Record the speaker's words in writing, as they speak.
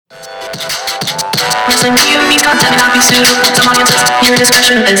content may not be suitable to some audiences. Your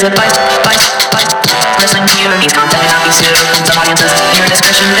discretion is advised. Wrestling POV's content may not be suitable to some audiences. Your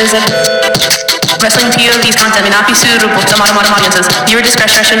discretion is advised. Wrestling POV's content may not be suitable to modern audiences. Your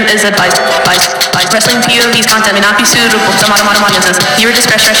discretion is advised. Wrestling POV's content may not be suitable to modern audiences. Your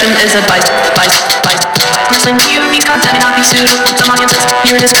discretion is advised. Wrestling POV's content may not be suitable to audiences.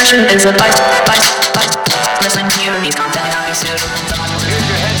 Your discretion is advised. Wrestling POV's content may not be suitable to audiences. Here's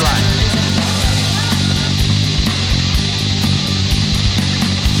your headline.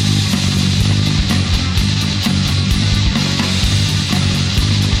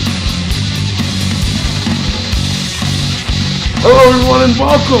 Hello everyone and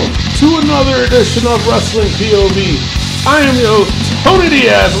welcome to another edition of Wrestling POV. I am your host, Tony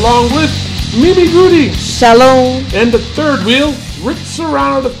Diaz, along with Mimi Goody. Shalom. And the third wheel, Rick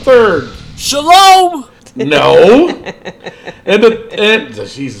Serrano III. Shalom! No. and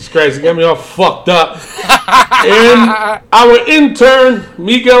Jesus Christ, it got me all fucked up. And our intern,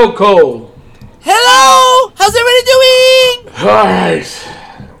 Miguel Cole. Hello! How's everybody doing? Alright.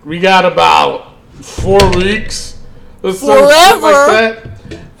 We got about 4 weeks. Forever. Like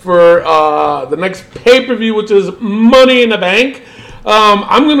that for the next pay-per-view, which is Money in the Bank.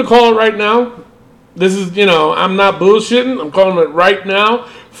 I'm going to call it right now. This is, I'm not bullshitting. I'm calling it right now.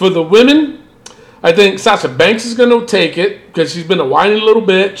 For the women, I think Sasha Banks is going to take it because she's been a whiny little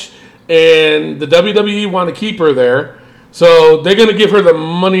bitch, and the WWE want to keep her there. So they're going to give her the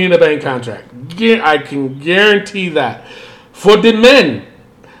Money in the Bank contract. I can guarantee that. For the men,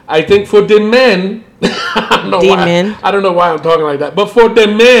 I think for the men, I don't know why I'm talking like that. But for the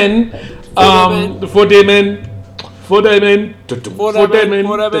men, that's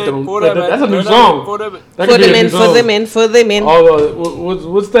a new song. For the men.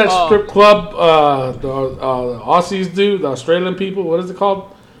 What's that strip club the Aussies do? The Australian people? What is it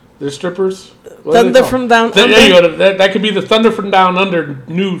called? They're strippers. Thunder from Down Under. There you go. That could be the Thunder from Down Under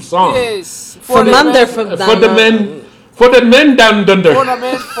new song. Yes. From the men. For the men down under. For the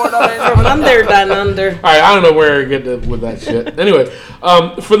men. From under down under. All right, I don't know where I get with that shit. Anyway,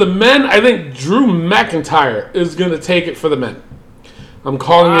 for the men, I think Drew McIntyre is going to take it for the men. I'm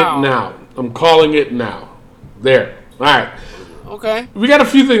calling it now. There. All right. Okay. We got a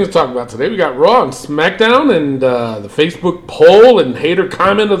few things to talk about today. We got Raw and SmackDown and the Facebook poll and hater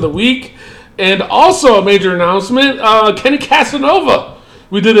comment of the week. And also a major announcement, Kenny Casanova.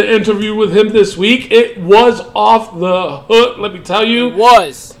 We did an interview with him this week. It was off the hook, let me tell you. It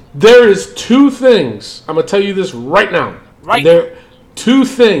was. There is 2 things. I'm going to tell you this right now. There are 2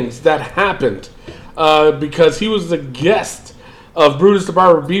 things that happened because he was the guest of Brutus the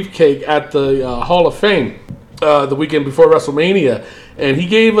Barber Beefcake at the Hall of Fame the weekend before WrestleMania. And he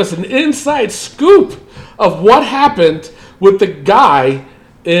gave us an inside scoop of what happened with the guy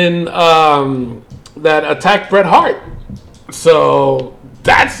in that attacked Bret Hart. So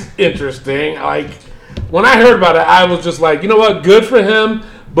that's interesting. Like, when I heard about it, I was just like, you know what, good for him.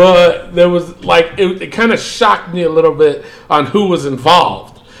 But there was like, it kind of shocked me a little bit on who was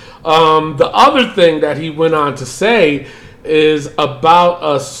involved. The other thing that he went on to say is about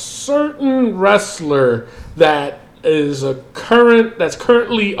a certain wrestler that is that's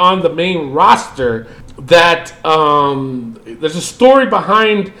currently on the main roster. That there's a story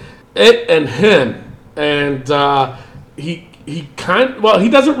behind it and him, and he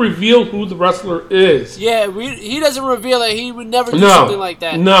doesn't reveal who the wrestler is. Yeah, he doesn't reveal that. He would never do something like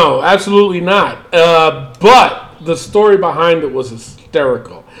that. No, absolutely not. But the story behind it was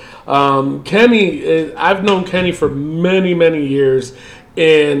hysterical. Kenny, I've known Kenny for many, many years,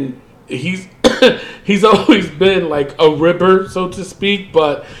 and he's he's always been like a ribber, so to speak,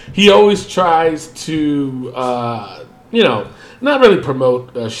 but he always tries to, not really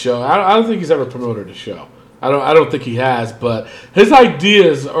promote a show. I don't think he's ever promoted a show. I don't think he has, but his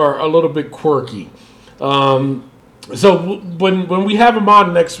ideas are a little bit quirky. So when we have him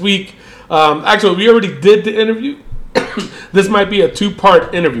on next week, actually we already did the interview. This might be a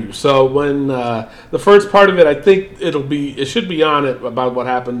 2-part interview. So when the first part of it, I think it should be on it about what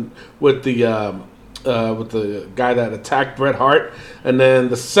happened with the guy that attacked Bret Hart, and then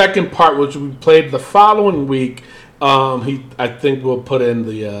the second part, which we played the following week. I think we'll put in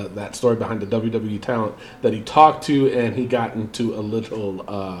that story behind the WWE talent that he talked to, and he got into a little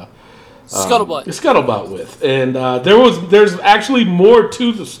scuttlebutt with. And there's actually more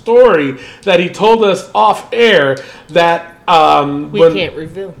to the story that he told us off air that we can't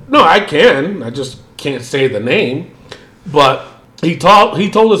reveal. No, I can. I just can't say the name. But he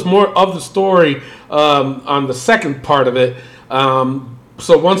told us more of the story on the second part of it.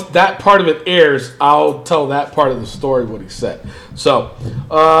 So once that part of it airs, I'll tell that part of the story what he said. So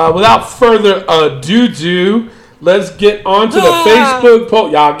without further ado, let's get onto the Facebook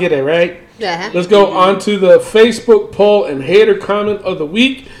poll. Y'all get it, right? Yeah. Let's go on to the Facebook poll and hater comment of the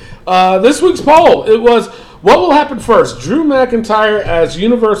week. This week's poll, it was, what will happen first? Drew McIntyre as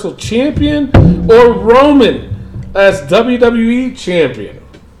Universal Champion or Roman as WWE Champion?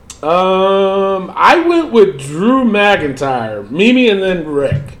 I went with Drew McIntyre, Mimi, and then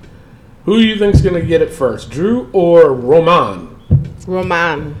Rick. Who do you think's going to get it first, Drew or Roman?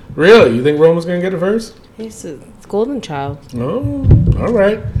 Roman. Really? You think Roman's going to get it first? He's a golden child. Oh, all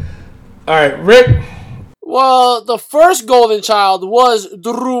right. All right, Rick. Well, the first golden child was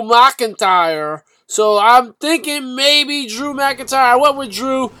Drew McIntyre. So I'm thinking maybe Drew McIntyre. I went with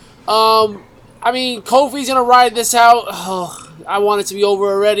Drew. I mean, Kofi's going to ride this out. Oh, I want it to be over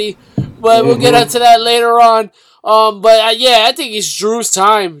already. But we'll get into that later on. Yeah, I think it's Drew's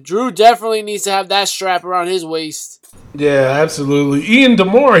time. Drew definitely needs to have that strap around his waist. Yeah, absolutely. Ian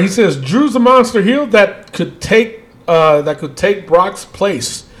Demore, he says Drew's a monster heel that could take Brock's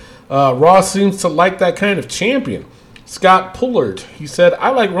place. Raw seems to like that kind of champion. Scott Pullard, he said, I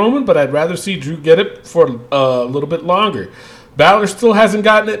like Roman, but I'd rather see Drew get it for a little bit longer. Balor still hasn't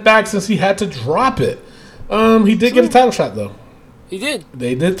gotten it back since he had to drop it. He did get a title shot, though. He did.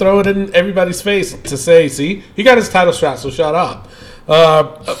 They did throw it in everybody's face to say, see, he got his title shot, so shut up.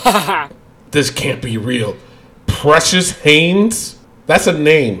 This can't be real. Precious Haynes? That's a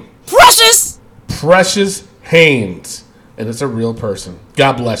name. Precious Haynes. And it's a real person.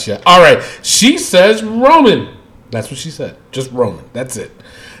 God bless you. All right. She says Roman. That's what she said. Just Roman. That's it.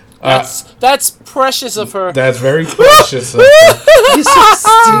 That's precious of her. That's very precious of her. You're so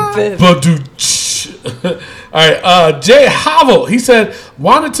stupid. All right. Jay Havel. He said,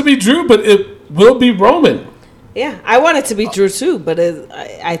 want it to be Drew, but it will be Roman. Yeah, I want it to be Drew too, but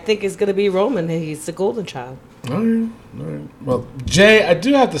I think it's going to be Roman. He's the golden child. All right. Well, Jay, I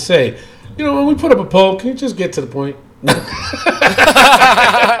do have to say, when we put up a poll, can you just get to the point?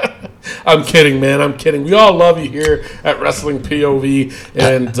 I'm kidding, man. I'm kidding. We all love you here at Wrestling POV,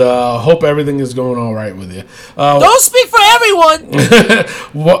 and hope everything is going all right with you. Don't speak for everyone.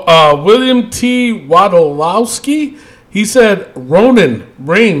 William T. Wadolowski, he said Roman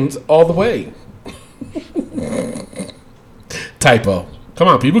Reigns all the way. Typo. Come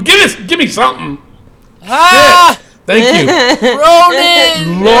on, people. Give me something. Ah! Shit. Thank you.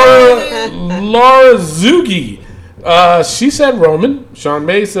 Roman. Laura Zugi. She said Roman. Sean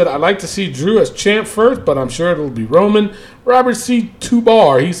May said, I'd like to see Drew as champ first, but I'm sure it'll be Roman. Robert C.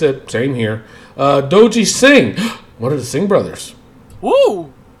 Tubar, he said, same here. Doji Singh, one of the Singh brothers.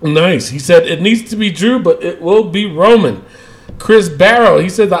 Woo! Nice. He said, it needs to be Drew, but it will be Roman. Chris Barrow, he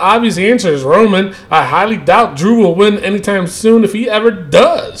said, the obvious answer is Roman. I highly doubt Drew will win anytime soon if he ever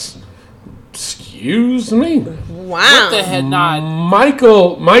does. Excuse me. Wow. What the head nod?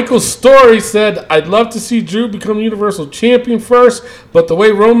 Michael Story said, I'd love to see Drew become Universal Champion first, but the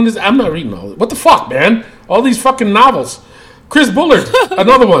way Roman is... I'm not reading all of it. What the fuck, man? All these fucking novels. Chris Bullard,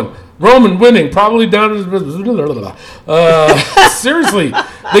 another one. Roman winning, probably down to... seriously,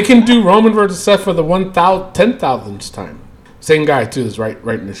 they can do Roman versus Seth for the 10,000th time. Same guy, too, is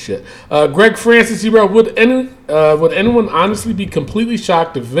writing this shit. Greg Francis, he wrote, would anyone honestly be completely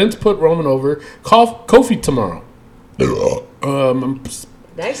shocked if Vince put Roman over Kofi tomorrow?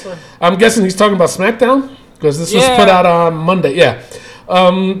 Nice one. I'm guessing he's talking about SmackDown? Because this was put out on Monday. Yeah.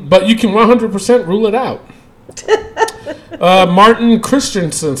 But you can 100% rule it out. Martin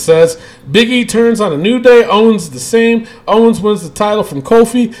Christensen says, Big E turns on a New Day. Owens the same. Owens wins the title from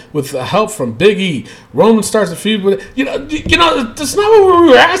Kofi with the help from Big E. Roman starts a feud with it. That's not what we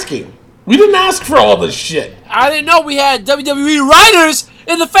were asking. We didn't ask for all this shit. I didn't know we had WWE writers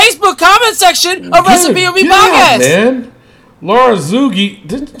in the Facebook comment section of Wrestling POV Podcast. Man. Laura Zugi,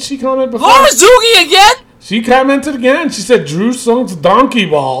 didn't she comment before? Laura Zugi again? She commented again. She said, Drew songs donkey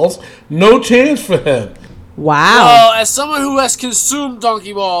balls. No chance for him. Wow. Well, as someone who has consumed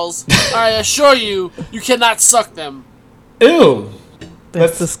donkey balls, I assure you, you cannot suck them. Ew.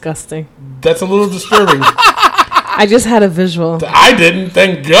 That's disgusting. That's a little disturbing. I just had a visual. I didn't,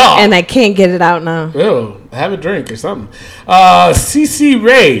 thank God. And I can't get it out now. Ew. Have a drink or something. CC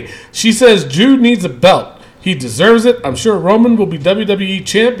Ray, she says Drew needs a belt. He deserves it. I'm sure Roman will be WWE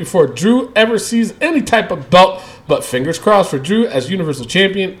champ before Drew ever sees any type of belt. But fingers crossed for Drew as Universal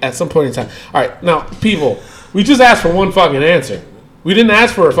Champion at some point in time. All right, now, people, we just asked for one fucking answer. We didn't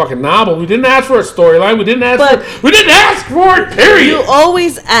ask for a fucking novel. We didn't ask for a storyline. We didn't ask for it, period. You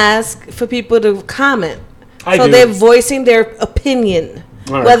always ask for people to comment. I so do. they're voicing their opinion.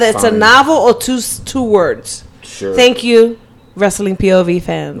 Right, whether it's fine. a novel or two words. Sure. Thank you, Wrestling POV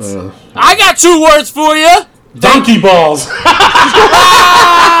fans. I got 2 words for you. Donkey balls.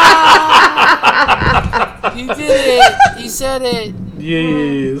 You did said it.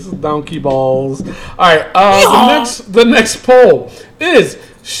 Yeah, this is donkey balls. All right, the next poll is: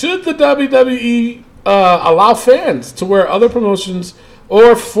 should the WWE allow fans to wear other promotions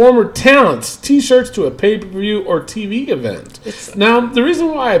or former talents' T-shirts to a pay-per-view or TV event? Now, the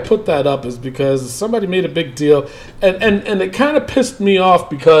reason why I put that up is because somebody made a big deal, and it kind of pissed me off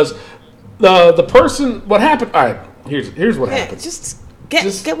because the person. What happened? All right, here's what happened. Just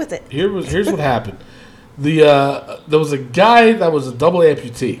get with it. Here's what happened. There was a guy that was a double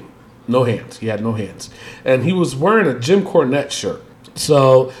amputee, no hands. He had no hands, and he was wearing a Jim Cornette shirt.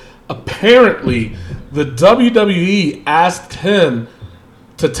 So apparently, the WWE asked him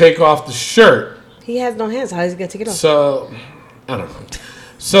to take off the shirt. He has no hands. How is he gonna take it off? So I don't know.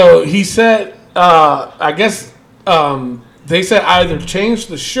 So he said, I guess they said either change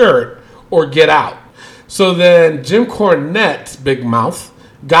the shirt or get out. So then Jim Cornette's big mouth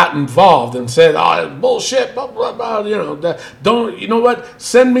got involved and said, "Oh, bullshit, blah, blah, blah, don't, you know what?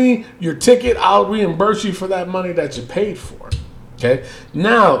 Send me your ticket. I'll reimburse you for that money that you paid for." Okay.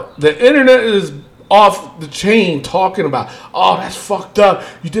 Now the internet is off the chain talking about, "Oh, that's fucked up.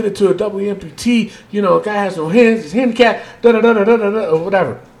 You did it to a double amputee. A guy has no hands. He's handicapped. Da da da da da da, or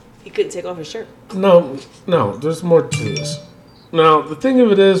whatever." He couldn't take off his shirt. No. There's more to this. Now the thing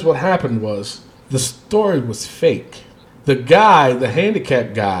of it is, what happened was the story was fake. The guy, the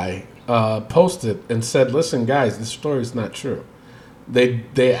handicapped guy, posted and said, "Listen, guys, this story is not true."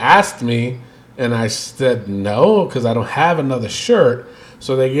 They asked me, and I said no because I don't have another shirt.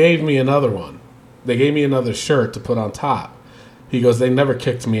 So they gave me another one. They gave me another shirt to put on top. He goes, "They never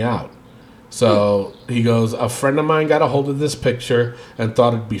kicked me out." So he goes, "A friend of mine got a hold of this picture and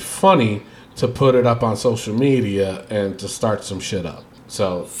thought it'd be funny to put it up on social media and to start some shit up."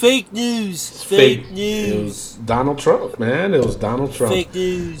 So fake news. Fake news. It was Donald Trump, man. It was Donald Trump. Fake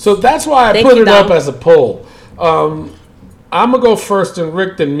news. So that's why I put it up as a poll. I'm gonna go first, and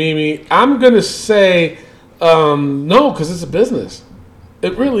Rick, then Mimi. I'm gonna say no, because it's a business.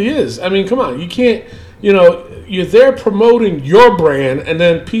 It really is. I mean, come on. You can't. You're there promoting your brand, and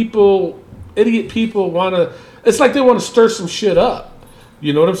then idiot people want to. It's like they want to stir some shit up.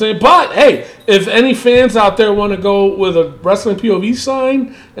 You know what I'm saying? But, hey, if any fans out there want to go with a Wrestling POV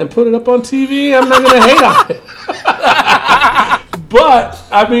sign and put it up on TV, I'm not going to hate on it. But,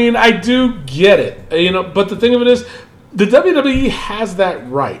 I mean, I do get it. But the thing of it is, the WWE has that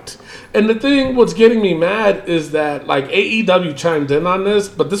right. And the thing what's getting me mad is that, like, AEW chimed in on this,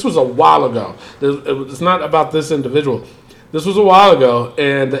 but this was a while ago. It's not about this individual. This was a while ago,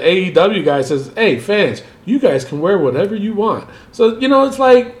 and the AEW guy says, "Hey, fans, you guys can wear whatever you want." So, it's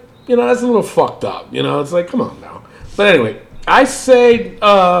like, that's a little fucked up. It's like, come on now. But anyway, I say,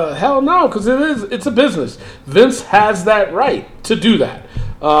 hell no, because it's a business. Vince has that right to do that.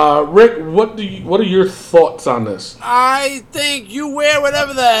 Rick, what are your thoughts on this? I think you wear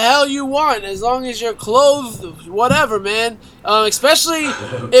whatever the hell you want, as long as you're clothed, whatever, man. Especially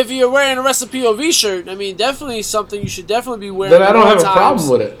if you're wearing a Wrestling POV shirt. I mean, definitely something you should definitely be wearing. Then I don't have a problem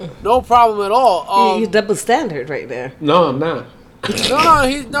with it. No problem at all. You're double standard right there. No, I'm not.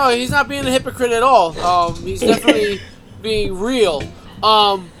 He's not being a hypocrite at all. He's definitely being real.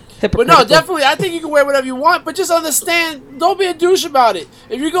 But no, definitely, I think you can wear whatever you want, but just understand, don't be a douche about it.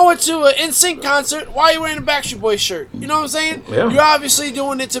 If you're going to an NSYNC concert, why are you wearing a Backstreet Boys shirt? You know what I'm saying? Yeah. You're obviously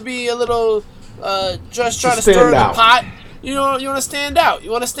doing it to be a little, just trying to stir the pot. You want to stand out. You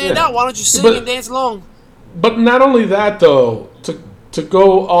want to stand out, why don't you sing and dance along? But not only that, though, to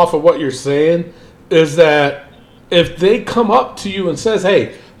go off of what you're saying, is that if they come up to you and says,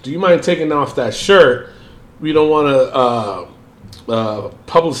 "Hey, do you mind taking off that shirt? We don't want to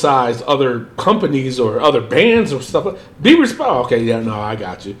publicize other companies or other bands or stuff." Be responsible. Okay, yeah, no, I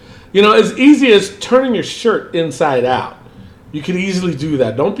got you. As easy as turning your shirt inside out. You can easily do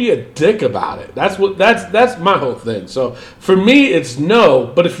that. Don't be a dick about it. That's my whole thing. So for me, it's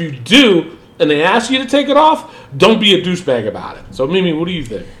no. But if you do, and they ask you to take it off, don't be a douchebag about it. So Mimi, what do you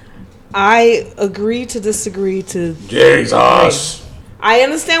think? I agree to disagree to. Jesus. I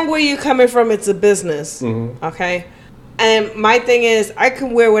understand where you're coming from. It's a business. Mm-hmm. Okay. And my thing is, I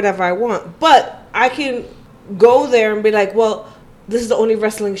can wear whatever I want, but I can go there and be like, well, this is the only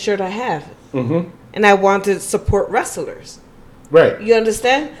wrestling shirt I have. Mm-hmm. And I want to support wrestlers. Right. You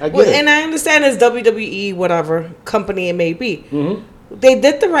understand? I get it. And I understand it's WWE, whatever company it may be. Mm-hmm. They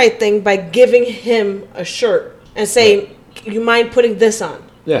did the right thing by giving him a shirt and saying, "You mind putting this on?"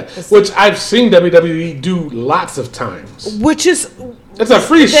 Yeah, which I've seen WWE do lots of times. Which is... It's a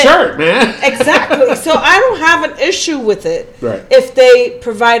free shirt, man. Exactly. So I don't have an issue with it. Right. If they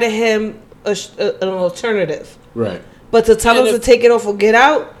provided him an alternative. Right. But to tell him to take it off or get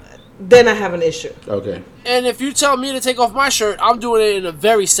out, then I have an issue. Okay. And if you tell me to take off my shirt, I'm doing it in a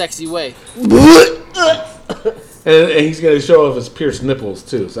very sexy way. And he's going to show off his pierced nipples,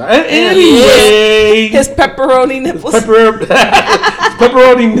 too. So, anyway. His pepperoni nipples.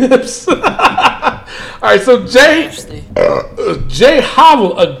 Pepperoni nips. All right, so Jay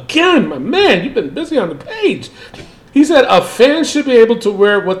Havel, again, my man, you've been busy on the page. He said, a fan should be able to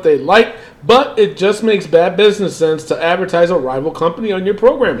wear what they like, but it just makes bad business sense to advertise a rival company on your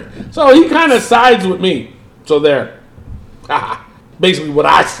programming. So he kind of sides with me. So there. Basically what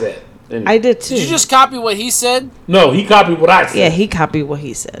I said. And I did too. Did you just copy what he said? no, he copied what I said. Yeah, he copied what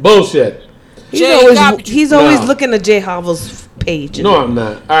he said. Bullshit. He's always No. looking at Jay Havel's page. No, I'm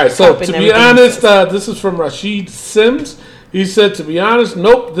not. All right, so Copying to be everything he honest, this is from Rashid Sims. He said, to be honest,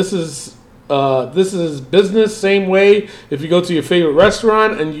 nope, this is business same way. If you go to your favorite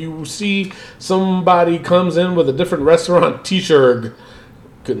restaurant and you see somebody comes in with a different restaurant t-shirt,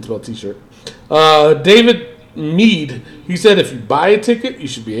 couldn't spell t-shirt. David Mead, he said, if you buy a ticket, you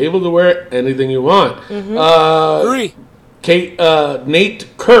should be able to wear anything you want. Agree. Nate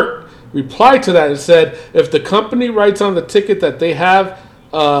Kurt replied to that and said, if the company writes on the ticket that they have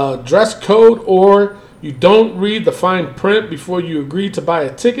dress code or you don't read the fine print before you agree to buy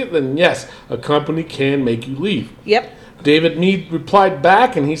a ticket, then yes, a company can make you leave. Yep. David Mead replied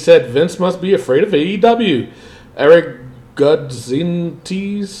back and he said, Vince must be afraid of AEW. Eric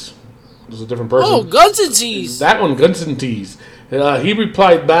Gudzintes was a different person. Oh, Guns and Tees. That one, Gudzintes. He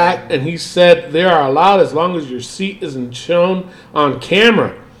replied back and he said, they are allowed as long as your seat isn't shown on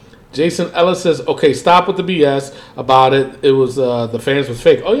camera. Jason Ellis says, okay, stop with the BS about it. It was the fans was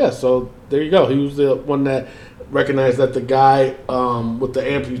fake. Oh, yeah, so there you go. He was the one that recognized that the guy with the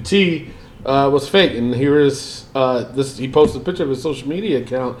amputee was fake. And here is this. He posted a picture of his social media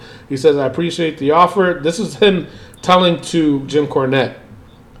account. He says, I appreciate the offer. This is him telling to Jim Cornette.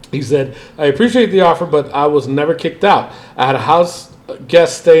 He said, I appreciate the offer, but I was never kicked out. I had a house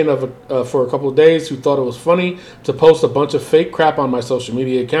guest staying for a couple of days who thought it was funny to post a bunch of fake crap on my social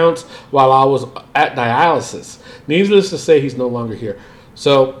media accounts while I was at dialysis. Needless to say, he's no longer here.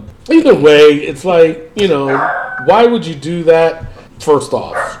 So either way, it's like, why would you do that? First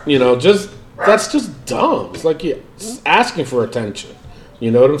off, that's just dumb. It's like you're asking for attention.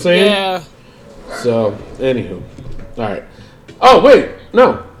 You know what I'm saying? Yeah. So, anywho. All right. Oh, wait.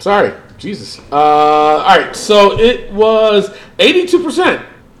 No. Sorry. Jesus. All right. So, it was 82%.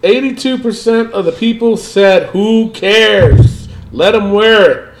 82% of the people said, who cares? Let them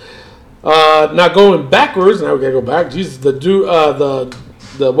wear it. Now, going backwards. Now, we got to go back. Jesus. The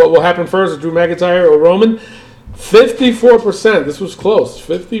what will happen first? Drew McIntyre or Roman? 54%. This was close.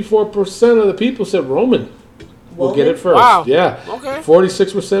 54% of the people said Roman will get it first. Wow. Yeah. Okay.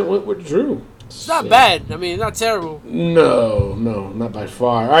 46% went with Drew. It's not bad. I mean, not terrible. No, not by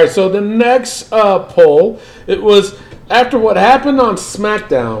far. All right, so the next poll, it was after what happened on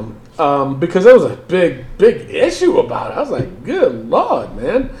SmackDown, because there was a big issue about it. I was like, good Lord,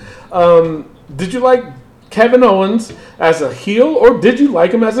 man. Did you like Kevin Owens as a heel, or did you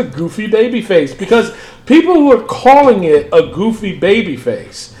like him as a goofy babyface? Because people were calling it a goofy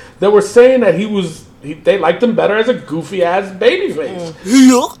babyface. They were saying that they liked him better as a goofy ass babyface.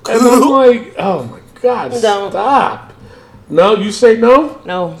 And I'm like, oh my God, stop. No, you say no?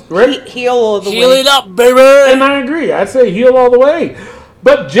 No. Rick? Heel all the way. Heal it up, baby. And I agree. I say heel all the way.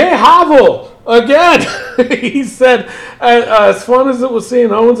 But Jay Havel, again, he said, as fun as it was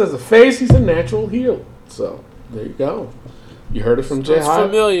seeing Owens as a face, he's a natural heel. So, there you go. You heard it from Jay Havel.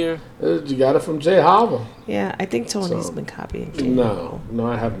 Familiar. You got it from Jay Havel. Yeah, I think Tony's been copying. No,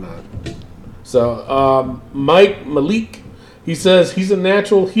 I have not. So, Mike Malik, he says he's a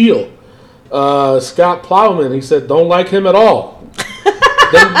natural heel. Scott Plowman, he said, don't like him at all.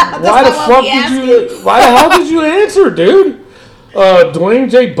 Then why the hell did you answer, dude? Dwayne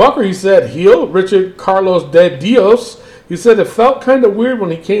J. Bucker, he said heel. Richard Carlos de Dios, he said it felt kind of weird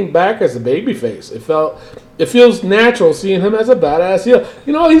when he came back as a babyface. It feels natural seeing him as a badass heel.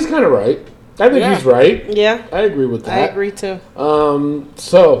 He's kind of right. I think he's right. Yeah. I agree with that. I agree too.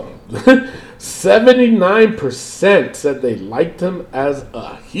 So 79% said they liked him as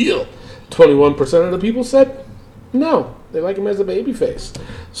a heel. 21% of the people said no, they like him as a babyface.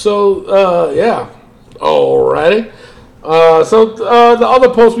 So, yeah. Alrighty. So the other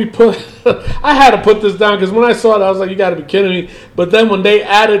post we put, I had to put this down because when I saw it, I was like, you got to be kidding me. But then when they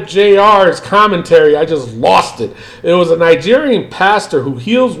added JR's commentary, I just lost it. It was a Nigerian pastor who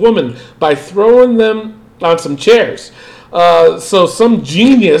heals women by throwing them on some chairs. So some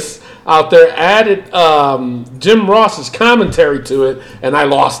genius out there added Jim Ross's commentary to it, and I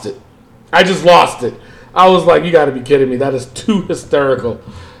lost it. I just lost it. I was like, you got to be kidding me. That is too hysterical.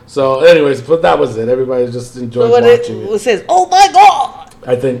 So, anyways, but that was it. Everybody just enjoyed So what watching it says, "Oh my God!"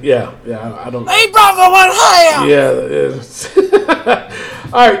 I think, yeah, I don't. Hey, Bronco went higher. Yeah.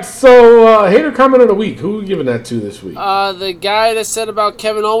 All right. So, hater comment of the week. Who are you giving that to this week? The guy that said about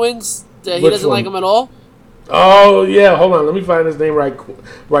Kevin Owens that he Which doesn't like one? him at all. Oh yeah. Hold on. Let me find his name right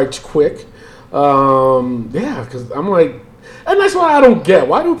quick. Yeah, because I'm like, and that's why I don't get.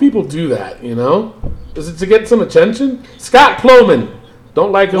 Why do people do that? You know, is it to get some attention? Scott Plowman.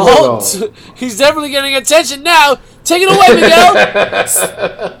 Don't like him at all. He's definitely getting attention now. Take it away, Miguel.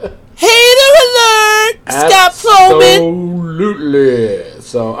 Hater alert! Scott Plowman. Absolutely.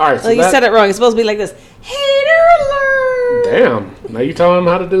 So, all right. So Oh, you said it wrong. It's supposed to be like this. Hater alert! Damn. Now you telling him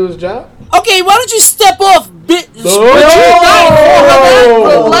how to do his job? Okay, why don't you step off?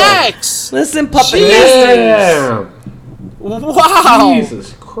 Relax. Listen, puppet. Damn. Wow.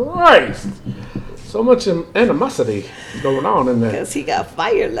 Jesus Christ. So much animosity going on in there. Because he got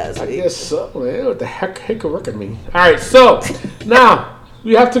fired last I week. guess so. Man, what the heck look at me? All right, so now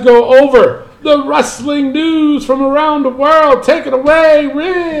we have to go over the wrestling news from around the world. Take it away,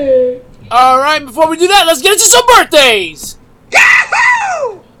 Rick. All right, before we do that, let's get into some birthdays.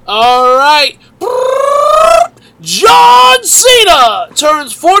 Yahoo! All right. John Cena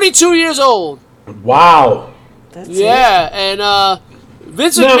turns 42 years old. Wow. That's Yeah, and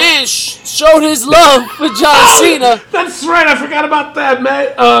Vince McMahon showed his love for John Cena. That's right. I forgot about that.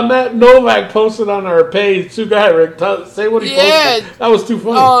 Matt Novak posted on our page. Too. Go ahead, Rick. Say what he posted. That was too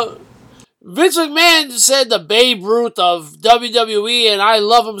funny. Vince McMahon said the Babe Ruth of WWE, and I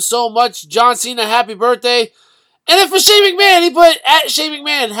love him so much. John Cena, happy birthday. And then for Shane McMahon, he put at Shane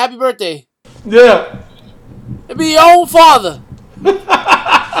McMahon, happy birthday. Yeah. It'd be your own father.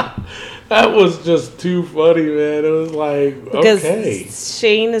 That was just too funny, man. It was like, Because okay.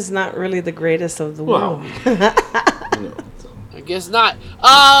 Shane is not really the greatest of the world. I guess not.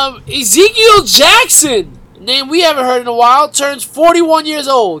 Ezekiel Jackson, name we haven't heard in a while, turns 41 years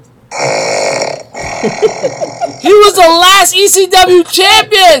old. He was the last ECW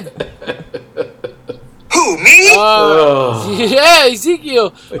champion. Who, me? Yeah,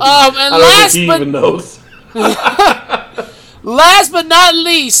 Ezekiel. And I don't think he even knows. Last but not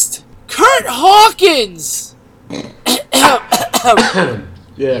least, Kurt Hawkins.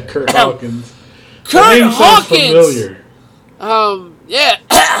 Yeah, Kurt Hawkins. Kurt That name sounds Hawkins. familiar. Yeah.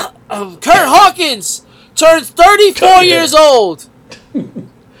 Kurt Hawkins turns 34 years old.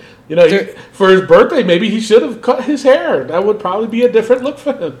 You know, for his birthday, maybe he should have cut his hair. That would probably be a different look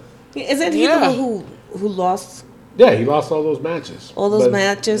for him. Isn't he the one who lost Yeah, he lost all those matches. all those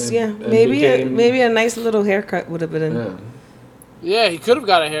matches? and Maybe became- a nice little haircut would have been Yeah. Yeah, he could have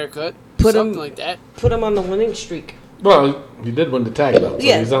got a haircut. Something like that. Put him on the winning streak. Well, he did win the tag though, so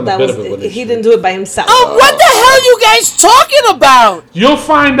he's on a bit of a winning he streak. didn't do it by himself. Oh, what the hell are you guys talking about? You'll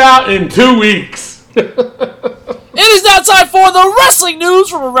find out in 2 weeks. It is now time for the wrestling news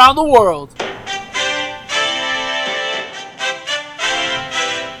from around the world.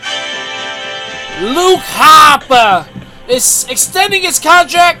 Luke Harper is extending his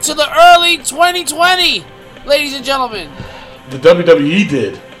contract to the early 2020, ladies and gentlemen. The WWE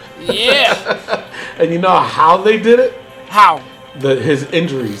did. Yeah. And you know how they did it? How? His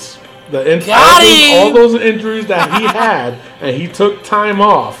injuries. Got him! All those injuries that he had, and he took time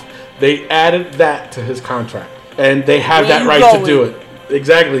off, they added that to his contract. And they have Where that you right going? to do it.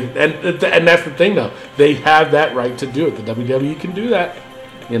 Exactly. And that's the thing, though. They have that right to do it. The WWE can do that.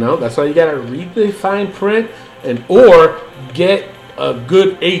 You know, that's why you got to read the fine print or get a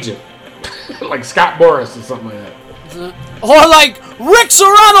good agent. Like Scott Boras or something like that. Or like Rick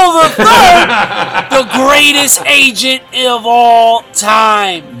Serrano III, the greatest agent of all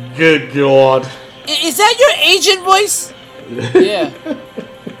time. Good God. Is that your agent voice? Yeah.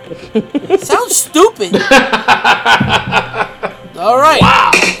 Sounds stupid. All right.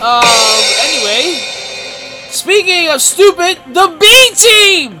 Wow. Anyway, speaking of stupid, the B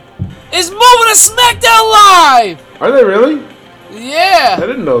Team is moving to SmackDown Live. Are they really? I Yeah.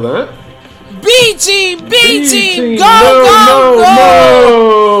 didn't know that. B Team, B Team, go, no,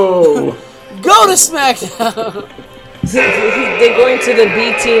 go, no. go to SmackDown. They're going to the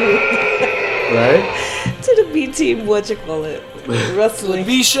B team. Right? To the B team, what you call it? Wrestling.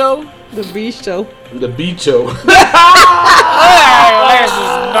 B Show. The B show. The beach show.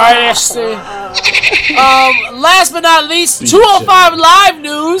 Nasty. Last but not least, 205 Live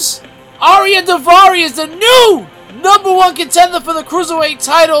news. Arya Daivari is the new #1 contender for the Cruiserweight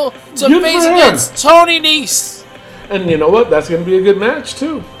title to Good face for him. against Tony Nese. And you know what? That's going to be a good match,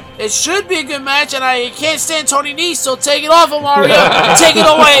 too. It should be a good match, and I can't stand Tony Nese, so take it off him, Arya. Take it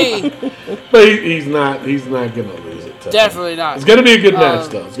away. But he's not going to lose it. Definitely not. It's gonna be a good match,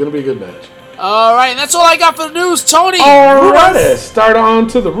 though. It's gonna be a good match. All right, that's all I got for the news, Tony. All right, start on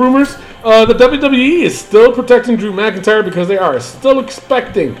to the rumors. The WWE is still protecting Drew McIntyre because they are still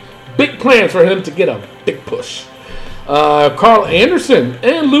expecting big plans for him to get a big push. Carl Anderson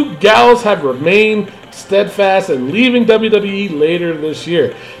and Luke Gallows have remained steadfast in leaving WWE later this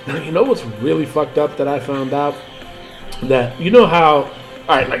year. Now, you know what's really fucked up that I found out? That, you know how,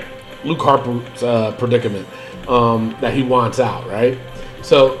 all right, like Luke Harper's predicament that he wants out, right?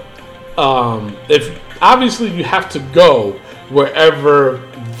 So, if obviously you have to go wherever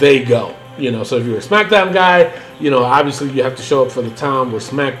they go, you know. So if you're a SmackDown guy, you know, obviously you have to show up for the town where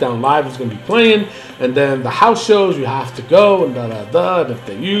SmackDown Live is going to be playing, and then the house shows you have to go and and if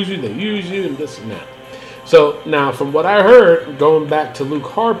they use you, and this and that. So now, from what I heard, going back to Luke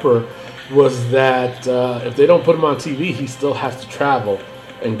Harper, was that if they don't put him on TV, he still has to travel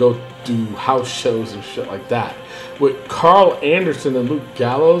and go do house shows and shit like that. With Carl Anderson and Luke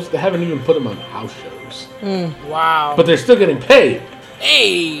Gallows, they haven't even put him on house shows. Wow. But they're still getting paid.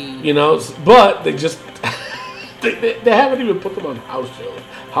 Hey. You know, but they just they haven't even put them on house shows.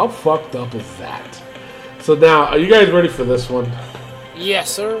 How fucked up is that? So now, are you guys ready for this one? Yes,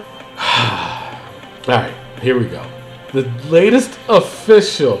 sir. Alright, here we go. The latest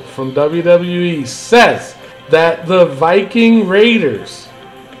official from WWE says that the Viking Raiders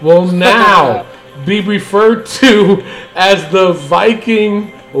will now be referred to as the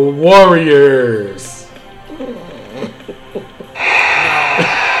Viking Warriors.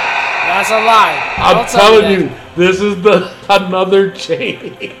 That's a lie. I'm telling you, this is another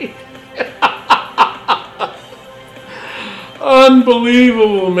change.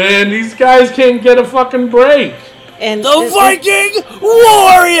 Unbelievable, man. These guys can't get a fucking break. And the Viking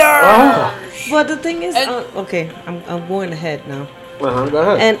Warrior. But the thing is, okay, I'm going ahead now. Go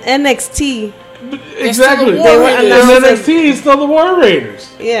ahead. And NXT. Exactly. They were and NXT is still the War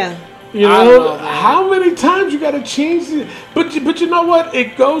Raiders. Yeah. You know, how many times you got to change it? But you know what?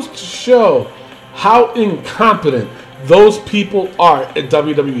 It goes to show how incompetent those people are at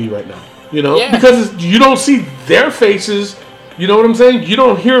WWE right now. You know, because you don't see their faces. You know what I'm saying? You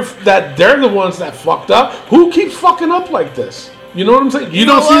don't hear that they're the ones that fucked up. Who keeps fucking up like this? You know what I'm saying? You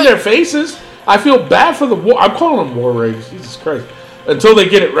don't see their faces. I feel bad for the War. I'm calling them War Raiders. Jesus Christ. Until they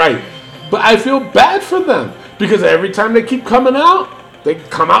get it right. But I feel bad for them because every time they keep coming out, they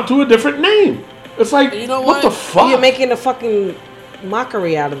come out to a different name. It's like, you know what the fuck? You're making a fucking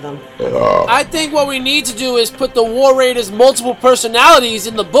mockery out of them. I think what we need to do is put the War Raiders' multiple personalities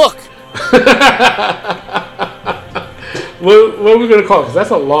in the book. What are we gonna call it? 'Cause that's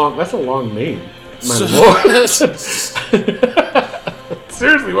a long name. My lord.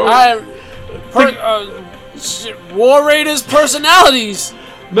 Seriously, War Raiders personalities.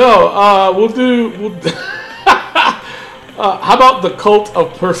 No, we'll how about the Cult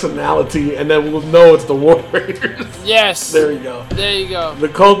of Personality, and then we'll know it's the War Raiders. Yes. There you go. There you go. The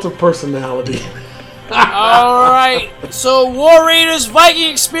Cult of Personality. All right. So War Raiders, Viking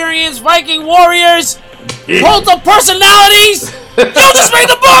Experience, Viking Warriors, Cult of Personalities. You just made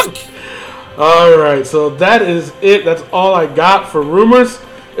the book. All right. So that is it. That's all I got for rumors.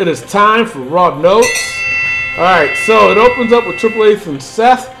 It is time for Raw Notes. All right. So it opens up with Triple H and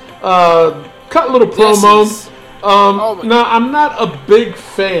Seth. Cut a little promo. Now, I'm not a big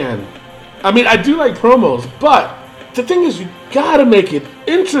fan. I mean, I do like promos, but the thing is, you gotta make it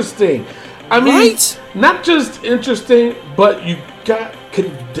interesting. I mean, not just interesting, but you got...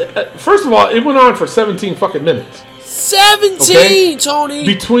 First of all, it went on for 17 fucking minutes. 17, Tony!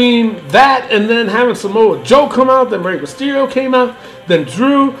 Between that and then having Samoa Joe come out, then Rey Mysterio came out, then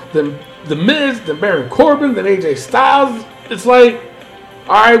Drew, then The Miz, then Baron Corbin, then AJ Styles. It's like...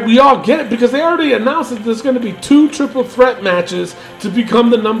 Alright, we all get it because they already announced that there's going to be 2 triple threat matches to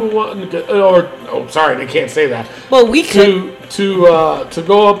become the number one, they can't say that. Well, we could to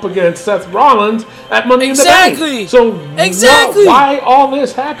go up against Seth Rollins at Money in the Bank. So why all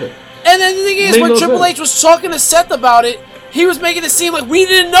this happened? And then the thing is, when Triple H was talking to Seth about it, he was making it seem like we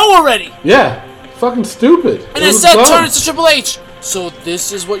didn't know already. Yeah, fucking stupid. And then Seth turns to Triple H. So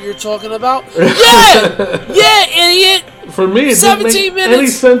this is what you're talking about? Yeah, idiot. For me, it didn't make any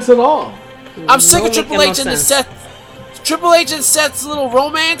sense at all. I'm sick of Triple H and Triple H and Seth's little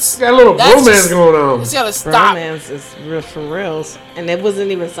romance. Got a little romance going on. It's gotta stop. Romance is real for reals, and it wasn't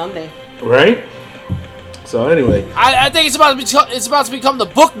even Sunday. Right. So anyway, I think it's about to become the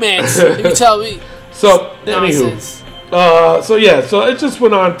Bookmans. If you tell me. So anywho, so it just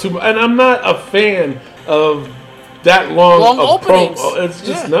went on too, and I'm not a fan of that long of openings. It's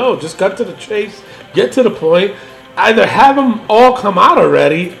just just cut to the chase, get to the point. Either have them all come out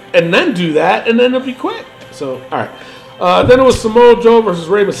already and then do that, and then it'll be quick. So, all right. Then it was Samoa Joe versus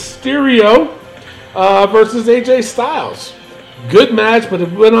Rey Mysterio versus AJ Styles. Good match, but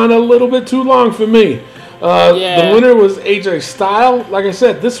it went on a little bit too long for me. The winner was AJ Styles. Like I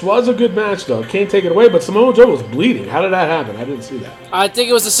said, this was a good match, though. Can't take it away, but Samoa Joe was bleeding. How did that happen? I didn't see that. I think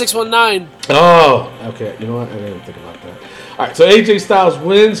it was the 619. Oh, okay. You know what? I didn't think about that. All right, so AJ Styles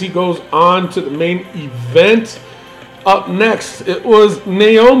wins. He goes on to the main event. Up next, it was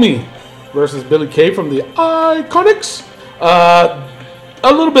Naomi versus Billie Kay from the Iconics. A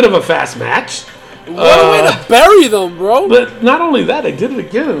little bit of a fast match. What a way to bury them, bro. But not only that, they did it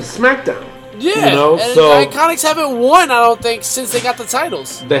again in SmackDown. Yeah, you know, and so the Iconics haven't won, I don't think, since they got the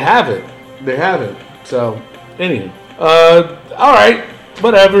titles. They haven't. So, anyway. All right,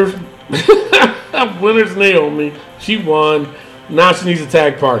 whatever. Winner's Naomi. She won. Now she needs a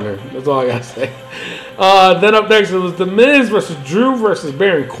tag partner. That's all I got to say. Then up next, it was The Miz versus Drew versus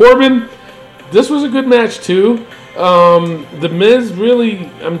Baron Corbin. This was a good match, too. The Miz really,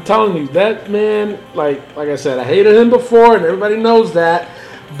 I'm telling you, that man, like I said, I hated him before, and everybody knows that,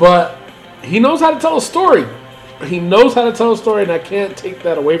 but he knows how to tell a story. He knows how to tell a story, and I can't take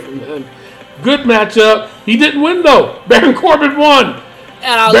that away from him. Good matchup. He didn't win, though. Baron Corbin won.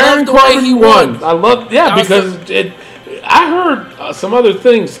 And I Baron love the Corbin way he won. Because I heard some other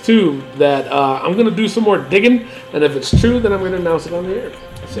things, too, that I'm going to do some more digging, and if it's true, then I'm going to announce it on the air.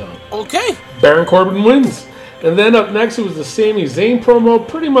 So, okay. Baron Corbin wins. And then up next, it was the Sami Zayn promo.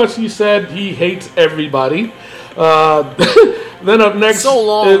 Pretty much he said he hates everybody. Then up next... So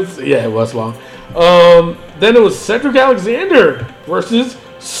long. It was long. Then it was Cedric Alexander versus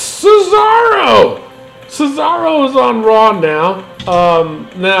Cesaro. Cesaro is on Raw now.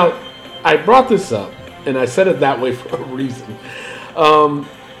 Now, I brought this up, and I said it that way for a reason.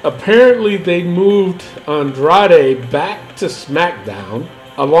 Apparently, they moved Andrade back to SmackDown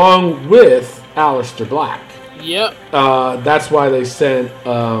along with Aleister Black. Yep. That's why they sent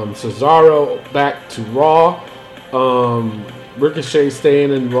Cesaro back to Raw. Ricochet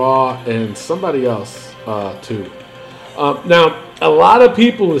staying in Raw, and somebody else too. Now, a lot of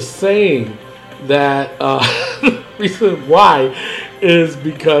people is saying that the reason why is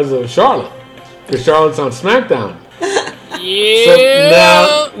because of Charlotte. Because Charlotte's on SmackDown. Yeah.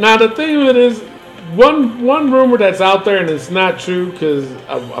 So now the thing of it is, one rumor that's out there, and it's not true because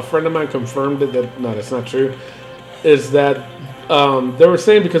a friend of mine confirmed it that no, that's not true, is that they were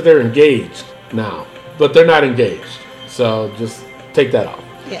saying because they're engaged now, but they're not engaged. So just take that off.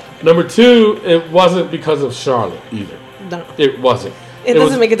 Yeah. Number two, it wasn't because of Charlotte either. No. It wasn't. It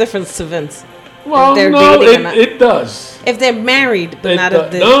doesn't make a difference to Vince. Well, they're no, dating or not. it does. If they're married, but not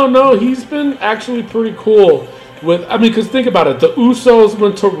if they... No, he's been actually pretty cool with... I mean, because think about it. The Usos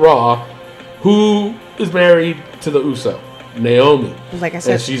went to Raw. Who is married to the Uso? Naomi. Like I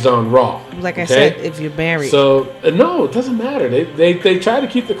said... And she's on Raw. Like I said, if you're married. So, no, it doesn't matter. They try to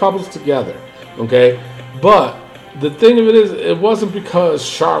keep the couples together. Okay? But the thing of it is, it wasn't because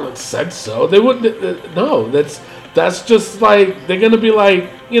Charlotte said so. They wouldn't... No, that's just like... They're going to be like,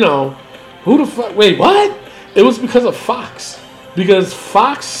 you know... Who the fuck? Wait, what? It was because of Fox. Because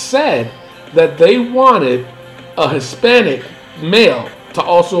Fox said that they wanted a Hispanic male to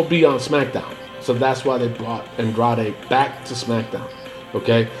also be on SmackDown. So that's why they brought Andrade back to SmackDown.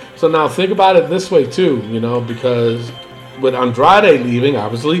 Okay? So now think about it this way too, you know, because with Andrade leaving,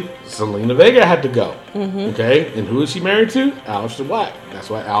 obviously, Zelina Vega had to go. Mm-hmm. Okay? And who is she married to? Aleister Black.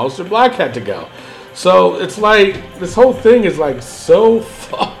 That's why Aleister Black had to go. So it's like, this whole thing is like so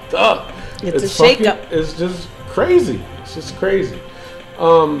fucked up. It's a shake-up. It's just crazy. It's just crazy.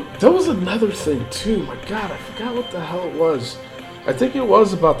 There was another thing too. My God, I forgot what the hell it was. I think it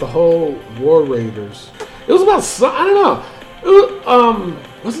was about the whole War Raiders. It was about I don't know.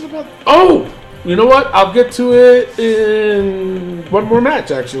 It was it about? Oh, you know what? I'll get to it in one more match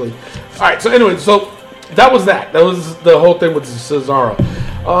actually. All right. So anyway, so that was that. That was the whole thing with Cesaro.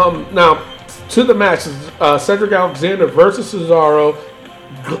 Now to the match, Cedric Alexander versus Cesaro.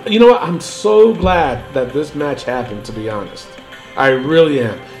 You know what? I'm so glad that this match happened, to be honest. I really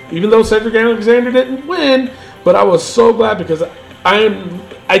am. Even though Cedric Alexander didn't win, but I was so glad because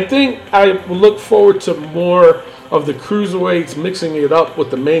I think I look forward to more of the cruiserweights mixing it up with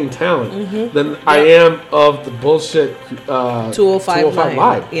the main talent than I am of the bullshit 205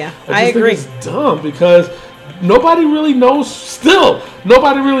 Live. Yeah, I agree. think it's dumb because nobody really knows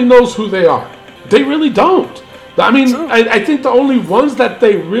who they are. They really don't. I mean, I think the only ones that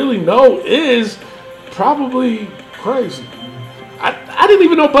they really know is probably crazy. I didn't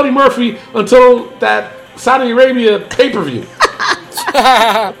even know Buddy Murphy until that Saudi Arabia pay-per-view.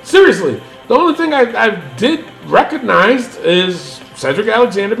 Seriously. The only thing I did recognize is Cedric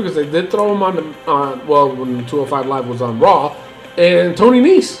Alexander, because they did throw him on when 205 Live was on Raw, and Tony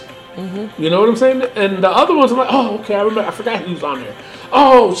Nese. You know what I'm saying? And the other ones, I'm like, oh, okay, I forgot he was on there.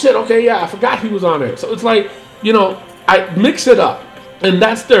 Oh, shit, okay, yeah, I forgot he was on there. So it's like, I mix it up. And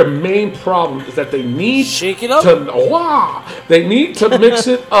that's their main problem, is that they need Shake it up. They need to mix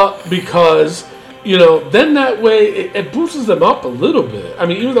it up because, then that way it boosts them up a little bit. I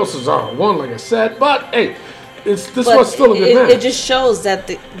mean, even though Cesaro won, like I said, but hey, this was still a good match. It just shows that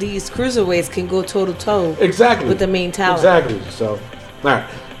these cruiserweights can go toe to toe. Exactly. With the main talent. Exactly. So, all right.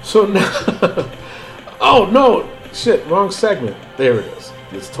 So now, oh no, shit, wrong segment. There it is.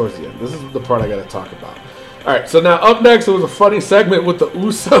 It's towards the end. This is the part I got to talk about. All right. So now up next, it was a funny segment with the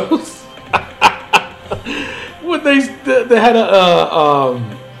Usos. When they had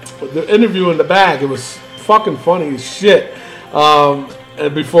the interview in the back, it was fucking funny as shit.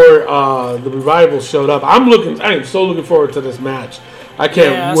 And before the Revival showed up, I am so looking forward to this match. I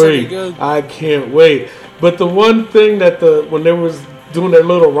can't wait. I can't wait. But the one thing that when they was doing their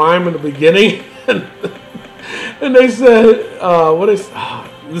little rhyme in the beginning, and they said,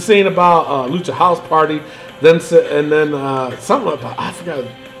 this ain't about Lucha House Party, then something about, I forgot.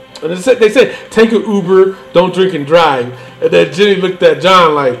 And they said, take an Uber, don't drink and drive. And then Jenny looked at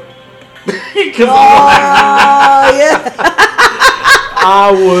John like,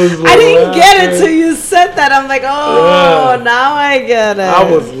 I didn't get it till you said that. I'm like, now I get it. I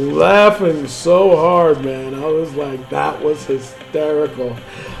was laughing so hard, man. I was like, that was hysterical.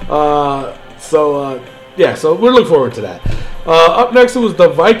 So we're looking forward to that. Up next, it was the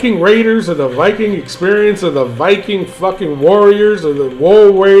Viking Raiders, or the Viking Experience, or the Viking fucking Warriors, or the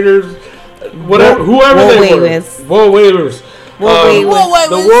War Raiders, whoever they were. War Waivers. The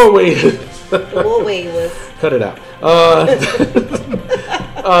War Waivers. War Waivers. Cut it out.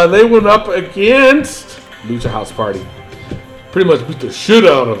 They went up against Lucha House Party. Pretty much beat the shit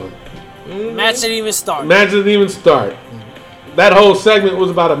out of them. Match didn't even start. That whole segment was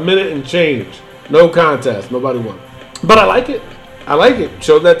about a minute and change. No contest. Nobody won. But I like it.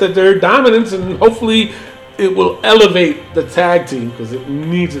 Showed that their dominance, and hopefully it will elevate the tag team because it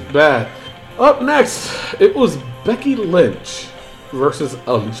needs it bad. Up next, it was Becky Lynch versus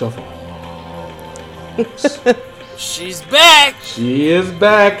Alicia Fox. She's back. She is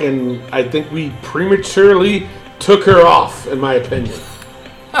back, and I think we prematurely took her off, in my opinion.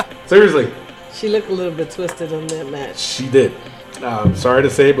 Seriously. She looked a little bit twisted on that match. She did. I'm sorry to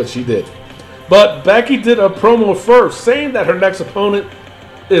say, but she did. But Becky did a promo first, saying that her next opponent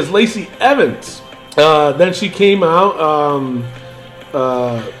is Lacey Evans. Then she came out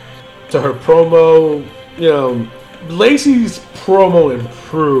to her promo. Lacey's promo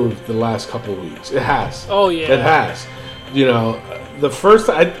improved the last couple of weeks. It has. Oh, yeah. It has. The first...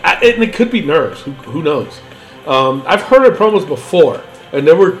 and it could be nerves. Who knows? I've heard her promos before, and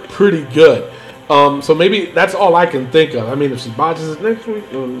they were pretty good. So maybe that's all I can think of. I mean, if she botches it next week,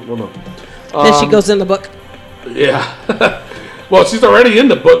 well, no. Then she goes in the book. Yeah. Well, she's already in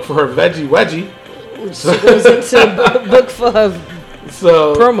the book for her Veggie Wedgie. She goes into a book for her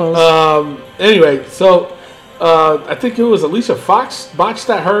promos. Anyway, so I think it was Alicia Fox botched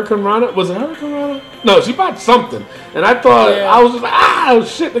that Hurricane Rana. Was it Hurricane Rana? No, she botched something. And I thought, I was just like,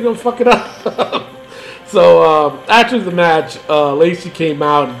 shit, they're going to fuck it up. So after the match, Lacey came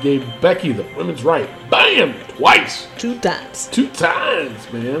out and gave Becky the women's right. Bam! Twice. 2 times. 2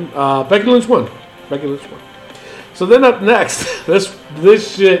 times, man. Becky Lynch won. So then up next,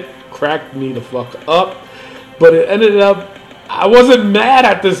 this shit cracked me the fuck up. But it ended up, I wasn't mad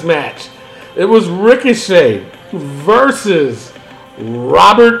at this match. It was Ricochet versus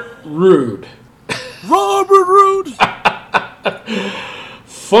Robert Roode. Robert Roode!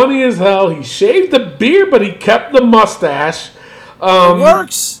 Funny as hell. He shaved the beard, but he kept the mustache. It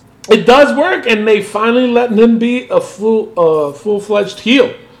works. It does work, and they finally letting him be a full-fledged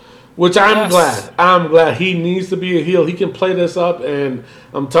heel, which I'm glad. I'm glad. He needs to be a heel. He can play this up, and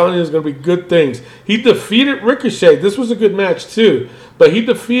I'm telling you, there's going to be good things. He defeated Ricochet. This was a good match, too. But he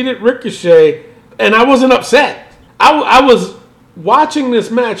defeated Ricochet, and I wasn't upset. I was watching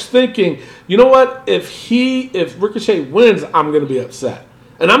this match thinking, you know what? If Ricochet wins, I'm going to be upset.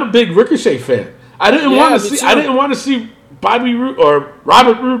 And I'm a big Ricochet fan. I didn't want to see Bobby Roode or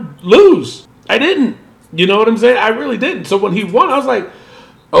Robert Roode lose. I didn't. You know what I'm saying? I really didn't. So when he won, I was like,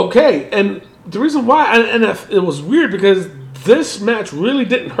 okay. And the reason why, and it was weird because this match really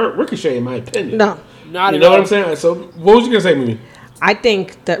didn't hurt Ricochet, in my opinion. No. Not you at know all. what I'm saying? So what was you going to say, Mimi? I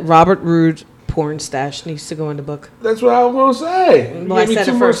think that Robert Roode porn stash needs to go in the book. That's what I was going to say. Well, Give me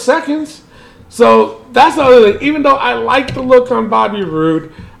 2 more seconds. So that's the other thing. Even though I like the look on Bobby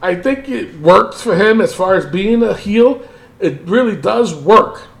Roode, I think it works for him as far as being a heel. It really does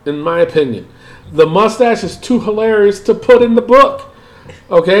work, in my opinion. The mustache is too hilarious to put in the book.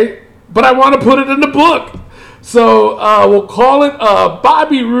 Okay? But I want to put it in the book. So we'll call it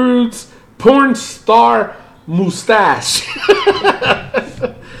Bobby Roode's porn star mustache.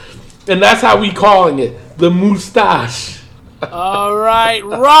 And that's how we calling it. The mustache. All right,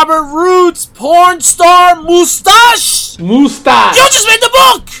 Robert Roode's porn star mustache. Mustache. You just made the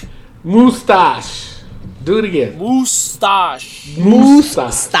book. Mustache. Do it again. Mustache.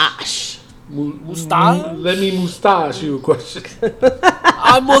 Mustache. Mustache. Let me mustache you a question.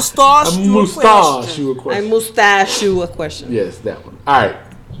 I mustache. I mustache you a question. I mustache you a question. Yes, that one. All right.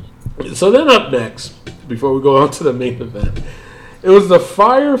 So then up next, before we go on to the main event, it was the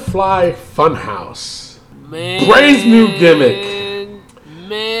Firefly Funhouse. Man. Bray's new gimmick.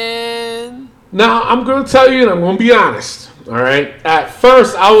 Man. Now, I'm going to tell you, and I'm going to be honest. All right. At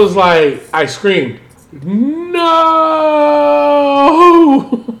first, I was like, I screamed, no!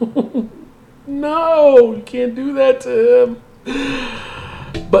 No, you can't do that to him.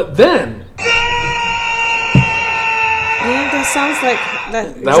 But then. Yeah, that sounds like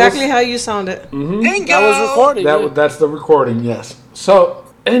that exactly how you sounded. Mm-hmm. That was recording. That's the recording, yes. So,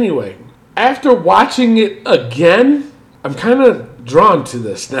 anyway, after watching it again, I'm kind of drawn to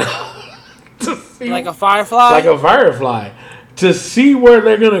this now. To see, like a firefly? Like a firefly. To see where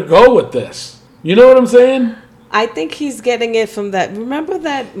they're going to go with this. You know what I'm saying? I think he's getting it from that. Remember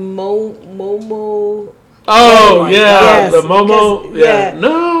that Momo? Oh, yeah. Yes, the Momo. because, yeah.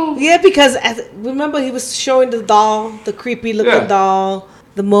 No. Yeah, because remember he was showing the doll, the creepy looking doll,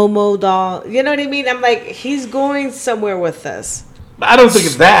 the Momo doll. You know what I mean? I'm like, he's going somewhere with this. I don't think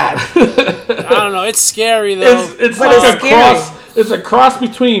it's that. I don't know. It's scary, though. It's like a cross. It's a cross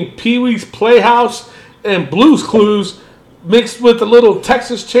between Pee-wee's Playhouse and Blue's Clues mixed with a little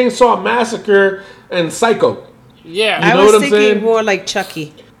Texas Chainsaw Massacre and Psycho. Yeah. You know I was what I'm thinking saying? more like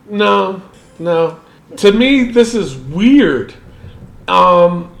Chucky. No. To me, this is weird.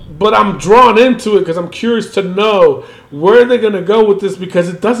 But I'm drawn into it because I'm curious to know where they're going to go with this because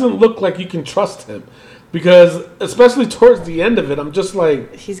it doesn't look like you can trust him. Because, especially towards the end of it, I'm just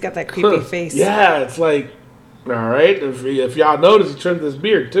like... He's got that creepy face. Yeah, it's like, all right. If y'all notice, he trimmed his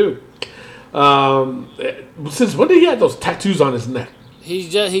beard, too. Since when did he have those tattoos on his neck? He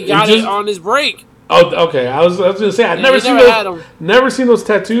got it on his break. Oh, okay. I was going to say, I'd never seen those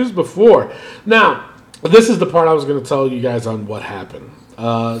tattoos before. Now, this is the part I was going to tell you guys on what happened.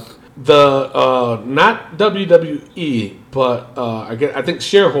 Not WWE, but I think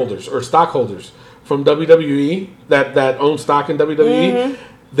shareholders or stockholders from WWE that own stock in WWE,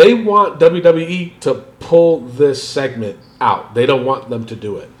 they want WWE to pull this segment out. They don't want them to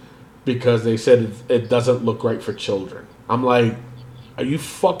do it because they said it doesn't look right for children. I'm like, are you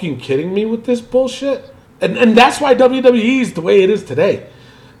fucking kidding me with this bullshit? And that's why WWE is the way it is today.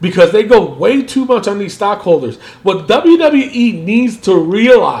 Because they go way too much on these stockholders. What WWE needs to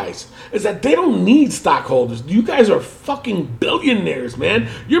realize is that they don't need stockholders. You guys are fucking billionaires, man.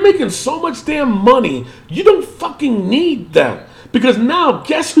 You're making so much damn money. You don't fucking need them. Because now,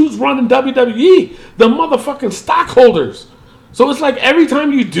 guess who's running WWE? The motherfucking stockholders. So it's like every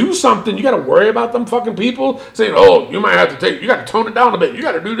time you do something, you got to worry about them fucking people saying, oh, you might have to you got to tone it down a bit. You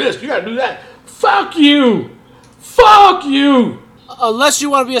got to do this. You got to do that. Fuck you. Fuck you. Unless you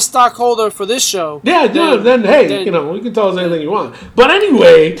want to be a stockholder for this show. Yeah, then hey, you can tell us anything you want. But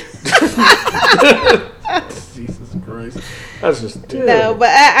anyway. Jesus Christ. That's just terrible. No, but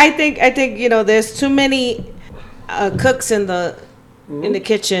I think there's too many cooks in the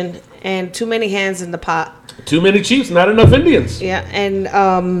kitchen and too many hands in the pot. Too many chiefs, not enough Indians. Yeah, and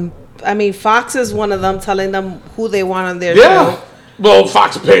Fox is one of them, telling them who they want on their show. Well,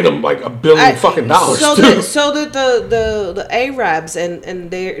 Fox paid them like $1 billion fucking dollars. So did the Arabs,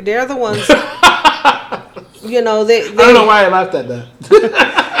 and they're the ones. They I don't know why I laughed at that.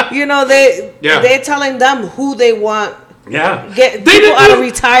 they're telling them who they want. Yeah, Get people out of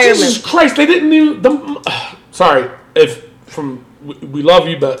retirement. Jesus Christ, they didn't even. Sorry, we love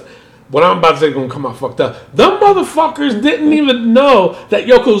you, but what I'm about to say is gonna come out fucked up. Them motherfuckers didn't even know that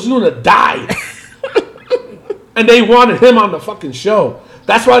Yokozuna died. And they wanted him on the fucking show.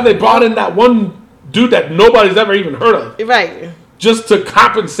 That's why they brought in that one dude that nobody's ever even heard of. Right. Just to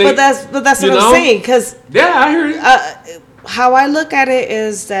compensate. But that's what I'm saying. Because I hear you. How I look at it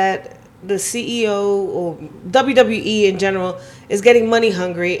is that the CEO or WWE in general is getting money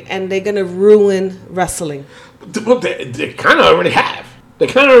hungry, and they're gonna ruin wrestling. Well, they kind of already have. They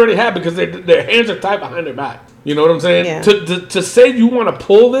kind of already have because their hands are tied behind their back. You know what I'm saying? Yeah. To say you want to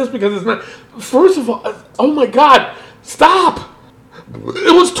pull this because it's not. First of all, oh my God, stop!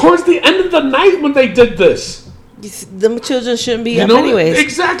 It was towards the end of the night when they did this. Them children shouldn't be You up know, anyways.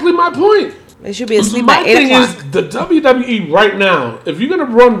 exactly my point. They should be asleep My by 8 thing o'clock. is, the WWE right now, if you're going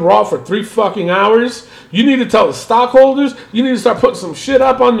to run Raw for 3 fucking hours, you need to tell the stockholders, you need to start putting some shit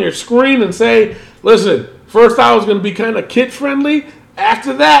up on your screen and say, listen, first hour is going to be kind of kid-friendly.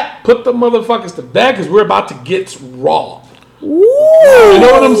 After that, put the motherfuckers to bed because we're about to get Raw. Ooh. You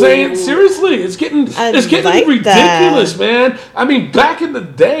know what I'm saying? Seriously, it's getting I like ridiculous, man. I mean, back in the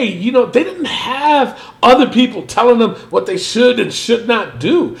day, you know, they didn't have other people telling them what they should and should not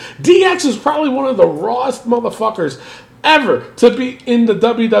do. DX is probably one of the rawest motherfuckers ever to be in the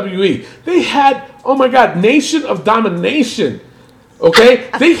WWE. They had, oh my God, Nation of Domination. Okay,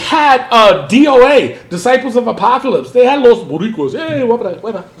 they had DOA, Disciples of Apocalypse. They had Los Boricuas. Hey, what?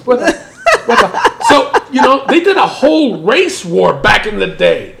 So, you know, they did a whole race war back in the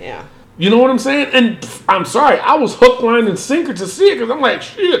day. Yeah. You know what I'm saying? And I'm sorry, I was hook, line, and sinker to see it because I'm like,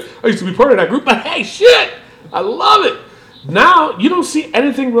 shit, I used to be part of that group, but hey, shit, I love it. Now, you don't see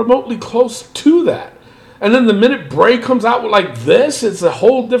anything remotely close to that. And then the minute Bray comes out with like this, it's a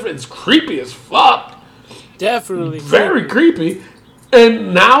whole different, it's creepy as fuck. Definitely. Very creepy.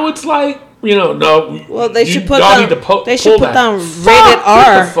 And now it's like, you know, no. Well, they should put y'all down. need to They should pull put that. down Fuck, rated Get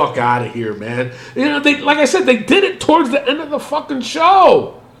R. the fuck out of here, man. You know, they, like I said, they did it towards the end of the fucking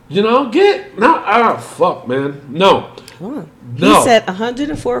show. You know, fuck, man. No. He No. said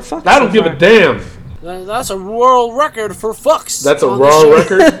 104 fucks. I don't give a damn. That's a world record for fucks. That's a on the raw show.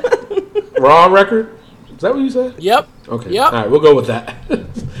 record? Raw record? Is that what you said? Yep. Okay. Yep. All right, we'll go with that.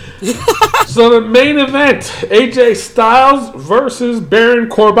 So the main event, AJ Styles versus Baron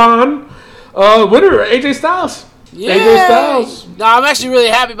Corbin. Winner, AJ Styles. Yeah. AJ Styles. No, I'm actually really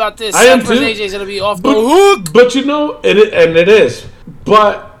happy about this. I am Except for too. AJ's gonna be off the hook. But you know, it is.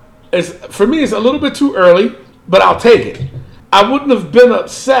 But for me, it's a little bit too early, but I'll take it. I wouldn't have been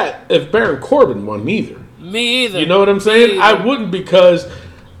upset if Baron Corbin won either. Me either. You know what I'm saying? I wouldn't, because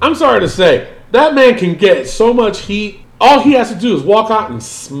I'm sorry to say, that man can get so much heat. All he has to do is walk out and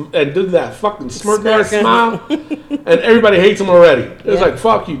do that fucking smirk ass smile, and everybody hates him already. It's like,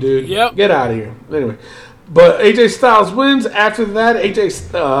 fuck you, dude. Yep. Get out of here. Anyway, but AJ Styles wins. After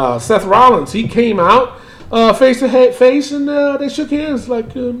that, Seth Rollins, he came out face to face, and they shook hands like,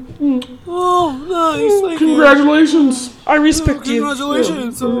 Oh, nice. Thank you. congratulations. I respect you.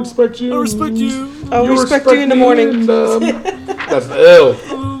 Congratulations. I respect you. I respect you. I'll You respect you in the me, morning. and, that's ill.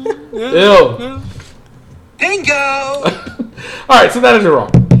 Ill. Bingo! All right, so that is it wrong.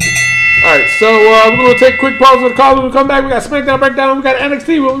 All right, so we're going to take a quick pause with the call. When we come back, we got SmackDown Breakdown. We got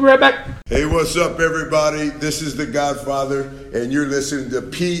NXT. We'll be right back. Hey, what's up, everybody? This is The Godfather, and you're listening to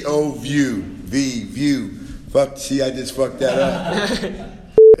P.O. View. Fuck, see, I just fucked that up.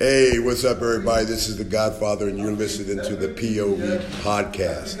 Hey, what's up, everybody? This is The Godfather, and you're listening to the POV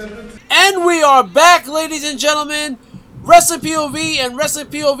podcast. And we are back, ladies and gentlemen. Wrestling POV and Wrestling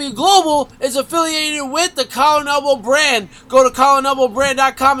POV Global is affiliated with the Collar and Elbow brand. Go to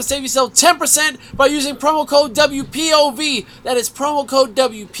collarandelbowbrand.com and save yourself 10% by using promo code WPOV. That is promo code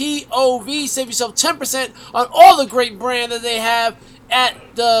WPOV. Save yourself 10% on all the great brand that they have at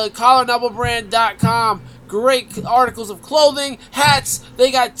the collarandelbowbrand.com. Great articles of clothing, hats,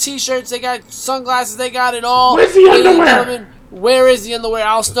 they got t-shirts, they got sunglasses, they got it all. Where's the Ladies and underwear? gentlemen, where is the underwear?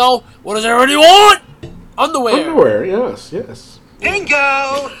 Al Snow, what does everybody want? Underwear. Yes.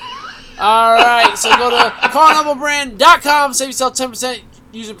 Bingo! Alright, so go to collarandelbowbrand.com, save yourself 10%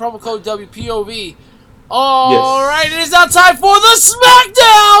 using promo code WPOV. Alright, it is now time for the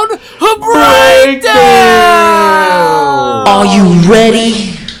SmackDown Breakdown! Are you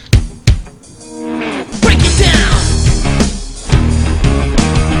ready? Break it down.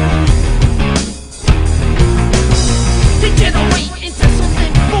 Degenerate into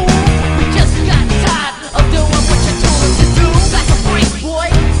something fool. We just got tired of doing what you told us to do. That's a break, boy.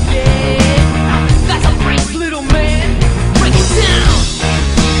 Yeah, that's a break, little man. Break it down.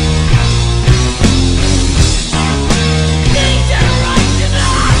 Degeneration.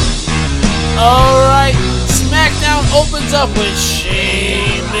 Alright, SmackDown opens up with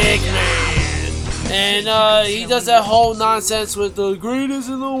Shane McMahon. And he does that whole nonsense with the greatest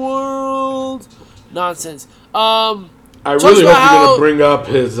in the world. Nonsense. I Talks really hope about you're how- going to bring up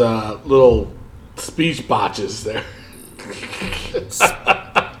his little speech botches there.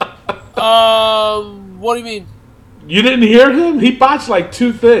 What do you mean? You didn't hear him? He botched like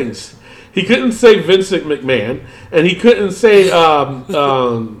 2 things. He couldn't say Vincent McMahon, and he couldn't say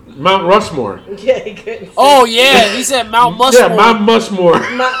Mount Rushmore. Yeah, he couldn't. Oh yeah, he said Mount Mushmore. Yeah, Mount Mushmore.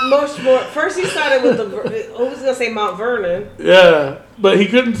 Much more. First, he started with who was gonna say Mount Vernon? Yeah, but he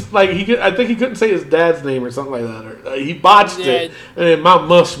couldn't, like, I think he couldn't say his dad's name or something like that. Or, he botched it, and then Mount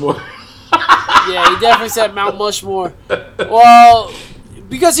Mushmore. Yeah, he definitely said Mount Mushmore. Well,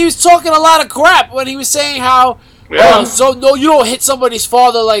 because he was talking a lot of crap when he was saying how, so no, you don't hit somebody's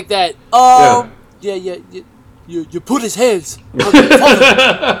father like that. You put his hands on your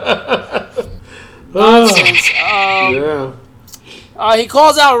father. Nonsense. He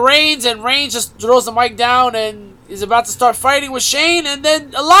calls out Reigns, and Reigns just throws the mic down and is about to start fighting with Shane, and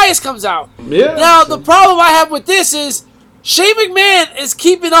then Elias comes out. Yeah. Now, the problem I have with this is Shane McMahon is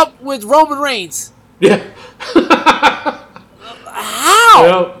keeping up with Roman Reigns. Yeah. How?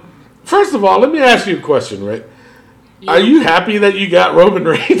 Well, first of all, let me ask you a question, right? Are you happy that you got Roman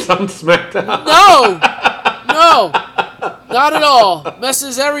Reigns on SmackDown? No, not at all.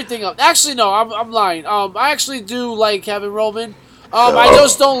 Messes everything up. Actually, no, I'm lying. I actually do like having Roman. I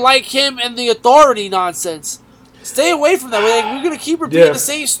just don't like him and the authority nonsense. Stay away from that. We're going to keep repeating the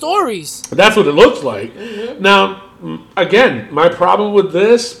same stories. That's what it looks like. Mm-hmm. Now, again, my problem with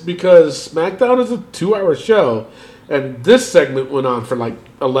this, because SmackDown is a 2-hour show, and this segment went on for like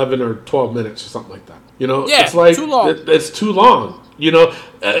 11 or 12 minutes or something like that. You know, it's like too long. It's too long. You know,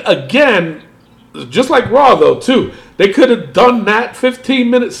 again, just like Raw though, too. They could have done that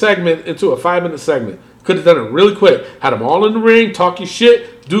 15-minute segment into a 5-minute segment. Could have done it really quick. Had them all in the ring, talk your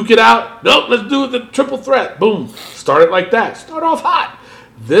shit, duke it out. Nope, let's do the triple threat. Boom. Start it like that. Start off hot.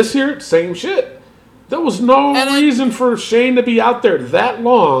 This here, same shit. There was no reason for Shane to be out there that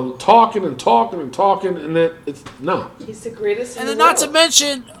long talking, and then it's no. He's the greatest. And then not to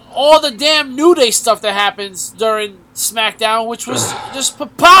mention all the damn New Day stuff that happens during SmackDown, which was just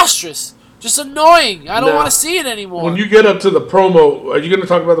preposterous, just annoying. I don't want to see it anymore. When you get up to the promo, are you going to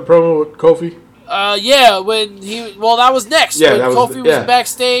talk about the promo with Kofi? Yeah, when that was next. Yeah, when Kofi was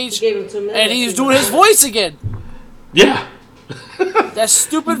backstage, and he was doing his voice again. Yeah. That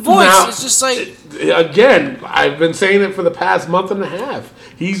stupid voice. Now, it's just like... Again, I've been saying it for the past month and a half.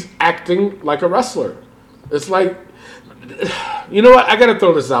 He's acting like a wrestler. It's like... You know what? I got to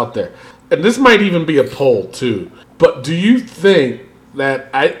throw this out there. And this might even be a poll, too. But do you think that...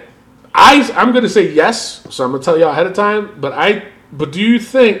 I'm going to say yes, so I'm going to tell you ahead of time. But do you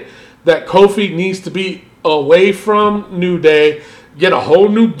think that Kofi needs to be away from New Day, get a whole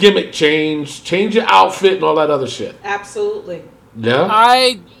new gimmick change your outfit and all that other shit? Absolutely. Yeah?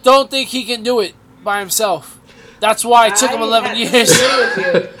 I don't think he can do it by himself. That's why it took him 11 years. With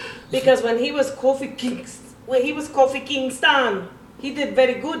you. Because when he was Kofi Kingston, he did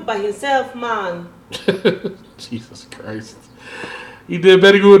very good by himself, man. Jesus Christ. He did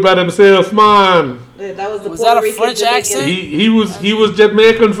very good by himself, man. Yeah, that was the was that a French accent? He was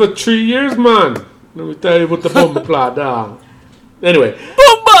Jamaican for 3 years, man. Let me tell you what the bomba plot down. Anyway,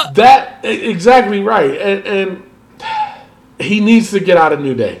 that exactly right, and he needs to get out of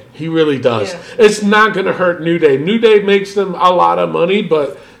New Day. He really does. Yeah. It's not going to hurt New Day. New Day makes them a lot of money,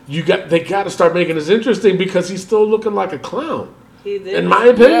 but they got to start making this interesting because he's still looking like a clown. In my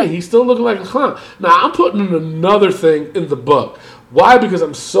opinion, he's still looking like a clown. Now, I'm putting in another thing in the book. Why? Because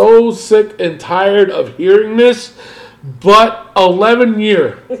I'm so sick and tired of hearing this. But 11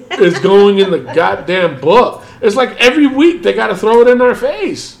 year is going in the goddamn book. It's like every week they got to throw it in our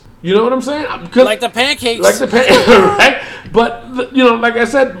face. You know what I'm saying? Like the pancakes. Like the pancakes, right? But, like I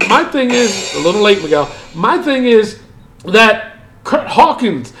said, my thing is, a little late, Miguel, my thing is that Kurt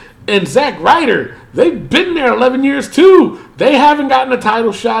Hawkins and Zack Ryder, they've been there 11 years too. They haven't gotten a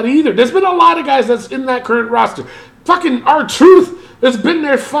title shot either. There's been a lot of guys that's in that current roster. Fucking R-Truth has been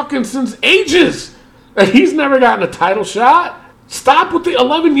there fucking since ages. And he's never gotten a title shot. Stop with the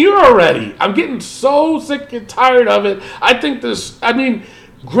 11 year already. I'm getting so sick and tired of it.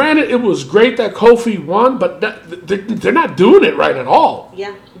 Granted, it was great that Kofi won, but they're not doing it right at all.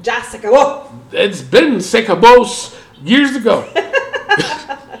 Yeah, Jessica. It's been Sekabos years ago.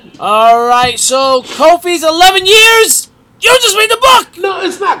 All right, so Kofi's 11 years? You just read the book! No,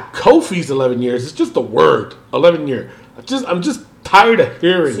 it's not Kofi's 11 years. It's just the word, 11 year. I'm just tired of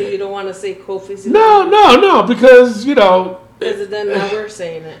hearing it. So you don't want to say Kofi's 11 No, because, Because then now we're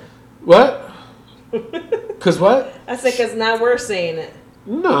saying it. What? Because what? I said because now we're saying it.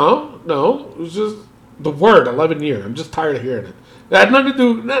 No. It was just the word 11 year. I'm just tired of hearing it. That had nothing to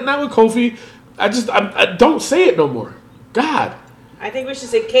do, not with Kofi. I don't say it no more. God. I think we should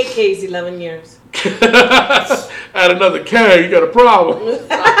say KK's 11 years. Add another K, you got a problem. All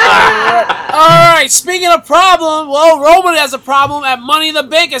right, speaking of problem, well, Roman has a problem at Money in the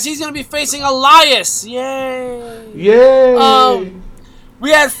Bank as he's going to be facing Elias. Yay.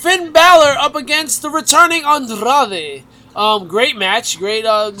 We had Finn Balor up against the returning Andrade. Great match. Great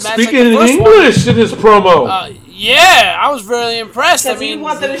match. Speaking like English in this promo. Yeah, I was really impressed. Because he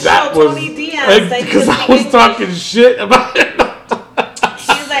wanted to show Tony Diaz. Because I was talking shit about it. He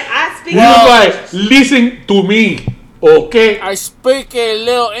was like, I speak speak. You look like, listen to me, okay? I speak a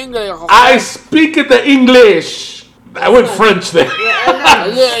little English. Okay? I speak the English. I went French there. a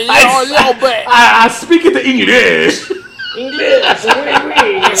little bit. I speak the English.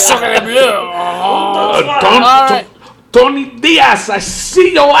 Alright. Tony Diaz, I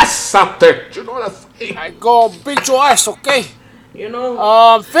see your ass out there. You know what I'm saying? I go beat your ass, okay? You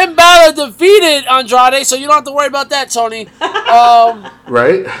know. Finn Balor defeated Andrade, so you don't have to worry about that, Tony.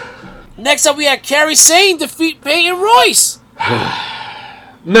 Right? Next up, we had Kerry Sane defeat Peyton Royce.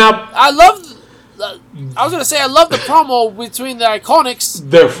 Now, I was gonna say I love the promo between the Iconics.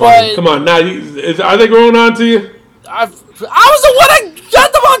 they're funny. but Come on, now, are they going on to you? I was the one that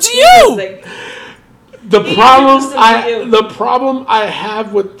got them onto you. Like, The problem I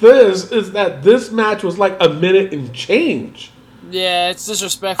have with this is that this match was like a minute and change. Yeah, it's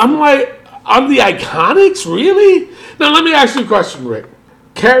disrespectful. I'm like, on the Iconics, really? Now let me ask you a question, Rick.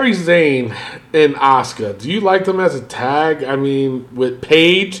 Kerry Zane and Asuka, do you like them as a tag? I mean, with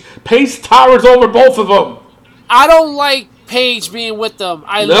Paige? Paige towers over both of them. I don't like Paige being with them.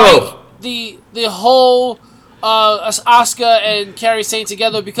 I No. like the whole Asuka and Kerry Sane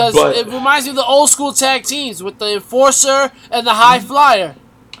together because But- it reminds me of the old school tag teams with the Enforcer and the High Flyer.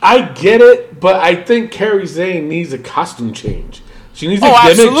 I get it, but I think Kerry Zane needs a costume change. She needs a Oh,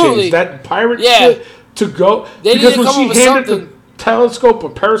 gimmick absolutely. change. That pirate Yeah. shit to go. They need because to when come she up with handed the something. telescope or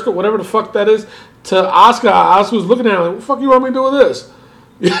periscope, whatever the fuck that is, to Asuka was looking at her like, what the fuck you want me to do with this?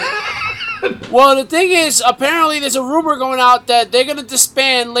 Well, the thing is, apparently there's a rumor going out that they're going to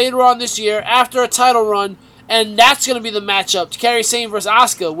disband later on this year after a title run, and that's going to be the matchup, Kerry Sane versus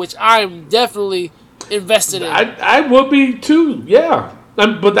Asuka, which I'm definitely invested in. I would be too, yeah.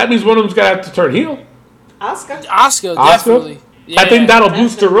 But that means one of them's got to have to turn heel. Asuka. Asuka, Asuka? definitely. I think Yeah. that'll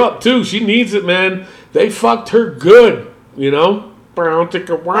boost her up too. She needs it, man. They fucked her good, you know? Brown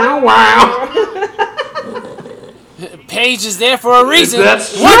ticker, wow, wow. Paige is there for a reason.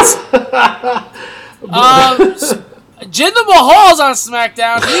 That's What? Jinder Mahal's on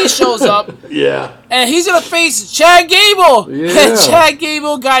SmackDown. He shows up, Yeah. and he's going to face Chad Gable. Yeah. And Chad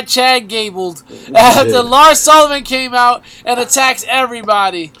Gable got Chad Gabled after Lars Sullivan came out and attacks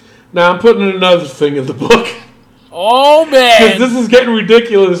everybody. Now I'm putting another thing in the book. Oh, Because man. this is getting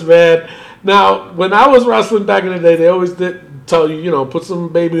ridiculous, man. Now, when I was wrestling back in the day, they always did tell you, you know, put some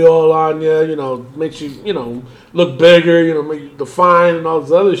baby oil on you, you know, makes you, you know, look bigger, you know, make you define and all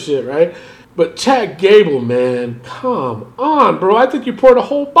this other shit, right? But Chad Gable, man, come on, bro. I think you poured a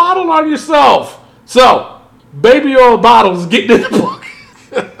whole bottle on yourself. So, baby oil bottles getting in the book.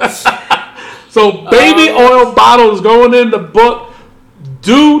 So, baby oil bottles going in the book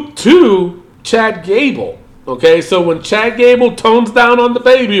due to Chad Gable. Okay, so when Chad Gable tones down on the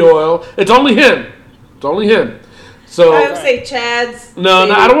baby oil, it's only him. It's only him. So I would say Chad's. no,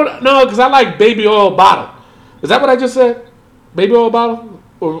 baby. I don't want no, because I like baby oil bottle. Is that what I just said? Baby oil bottle?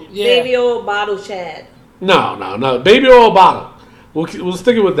 Or, Yeah. Baby old bottle Chad. no. Baby oil bottle. We'll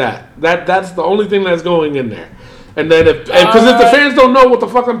stick it with that. That's the only thing that's going in there. And then if the fans don't know what the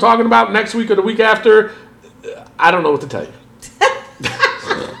fuck I'm talking about next week or the week after, I don't know what to tell you.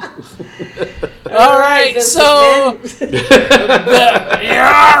 All right, so you're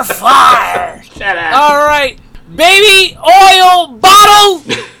fired. Shut up. All right, baby oil bottle.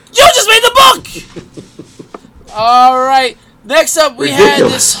 You just made the book. All right. Next up, we had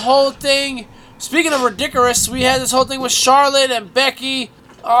Ridiculous. this whole thing. Speaking of ridiculous, we had this whole thing with Charlotte and Becky.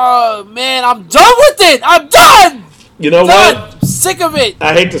 Oh man, I'm done with it. I'm done. You know Done. what? Sick of it.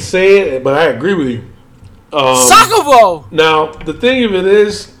 I hate to say it, but I agree with you. Sakovo. Now, the thing of it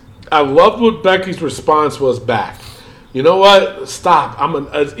is, I loved what Becky's response was back. You know what? Stop.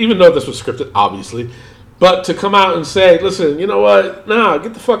 Even though this was scripted, obviously, but to come out and say, listen, you know what? Nah,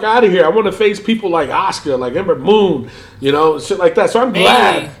 get the fuck out of here. I want to face people like Asuka, like Ember Moon, you know, shit like that. So I'm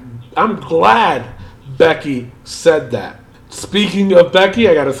glad Becky said that. Speaking of Becky,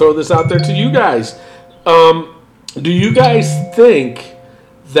 I got to throw this out there to you guys. Do you guys think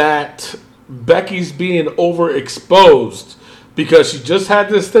that Becky's being overexposed because she just had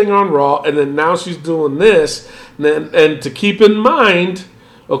this thing on Raw and then now she's doing this? And to keep in mind,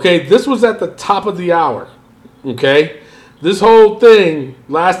 okay, this was at the top of the hour, okay? This whole thing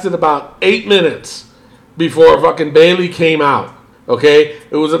lasted about 8 minutes before fucking Bayley came out, okay?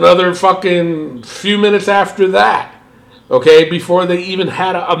 It was another fucking few minutes after that, okay, before they even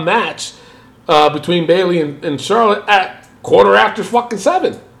had a match between Bayley and Charlotte at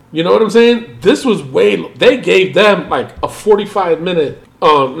 7:15. You know what I'm saying? This was they gave them like a 45-minute,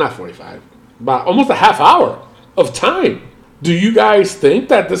 not 45, but almost a half hour of time. Do you guys think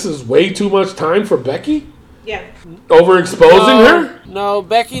that this is way too much time for Becky? Yeah. Overexposing her? No,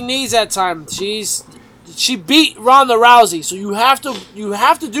 Becky needs that time. She beat Ronda Rousey, so you have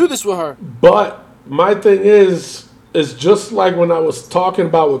to do this with her. But my thing is just like when I was talking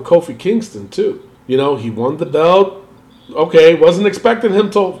about with Kofi Kingston too. You know, he won the belt. Okay, wasn't expecting him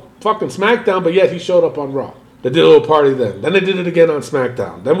till fucking SmackDown, but yet he showed up on Raw. They did a little party then. Then they did it again on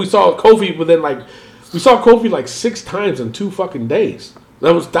SmackDown. Then we saw Kofi like 6 times in 2 fucking days.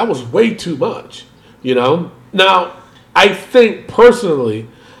 That was way too much. You know? Now, I think personally,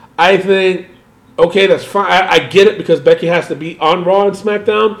 okay, that's fine. I get it because Becky has to be on Raw and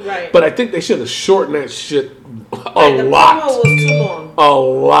SmackDown. Right. But I think they should have shortened that shit a The lot. promo was too long. A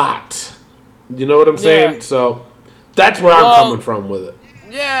lot. You know what I'm saying? Yeah. So that's where I'm coming from with it.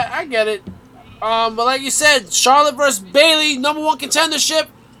 Yeah, I get it. But like you said, Charlotte versus Bayley, #1 contendership,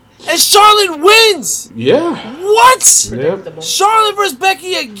 and Charlotte wins. Yeah. What? Yep. Charlotte versus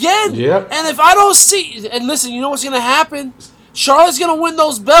Becky again. Yep. And if I don't see, and listen, you know what's gonna happen? Charlotte's gonna win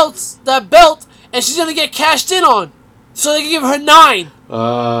that belt, and she's gonna get cashed in on, so they can give her 9.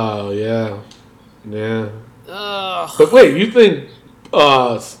 Oh, yeah. Yeah. Ugh. But wait, you think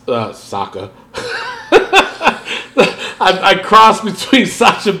Saka? I crossed between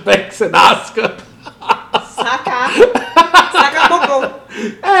Sasha Banks and Asuka. Saka Boko.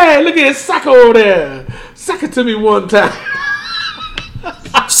 Hey, look at Saka over there. Saka to me one time.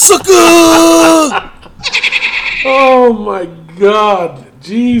 Sucker! Oh my God,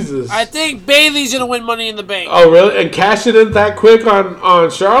 Jesus! I think Bayley's gonna win Money in the Bank. Oh really? And cash it in that quick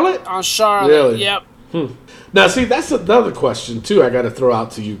on Charlotte? On Charlotte. Really? Yep. Now, see, that's another question, too, I got to throw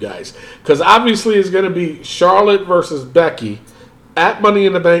out to you guys. Because obviously it's going to be Charlotte versus Becky at Money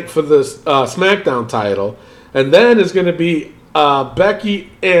in the Bank for the SmackDown title. And then it's going to be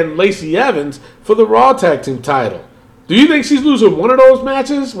Becky and Lacey Evans for the Raw Tag Team title. Do you think she's losing one of those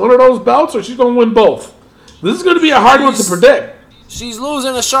matches, one of those belts, or she's going to win both? This is going to be a hard one to predict. She's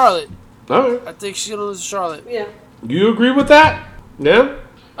losing to Charlotte. All right. I think she's gonna lose to Charlotte. Yeah. You agree with that? Yeah?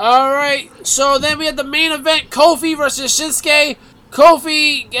 All right, so then we had the main event: Kofi versus Shinsuke.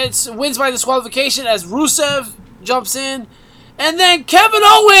 Kofi wins by disqualification as Rusev jumps in, and then Kevin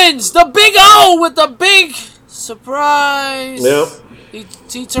Owens, the Big O, with the big surprise. Yep.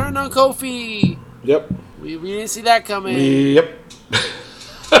 He turned on Kofi. Yep. We didn't see that coming. Yep.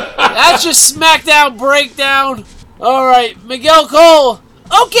 That's your SmackDown breakdown. All right, Miguel Cole.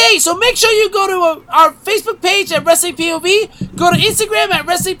 Okay, so make sure you go to our Facebook page at Wrestling POV, go to Instagram at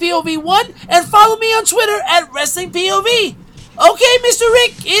Wrestling POV1, and follow me on Twitter at Wrestling POV. Okay, Mr.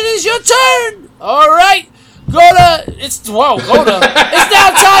 Rick, it is your turn. All right, it's now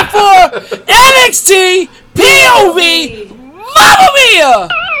time for NXT POV. Mamma Mia!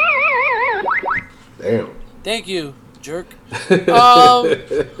 Damn. Thank you, jerk.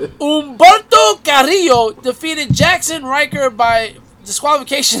 Humberto Carrillo defeated Jackson Riker by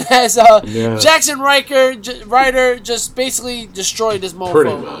disqualification as Jackson Ryder just basically destroyed this mofo.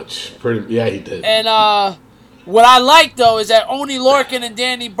 Pretty much. Yeah, he did. And what I like though is that Oney Lorcan and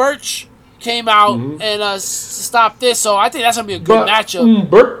Danny Burch came out and stopped this, so I think that's gonna be a good matchup.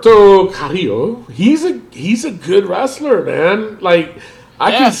 Humberto Carrillo, he's a good wrestler, man. Like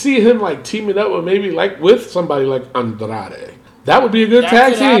I can see him like teaming up with maybe like with somebody like Andrade. That would be a good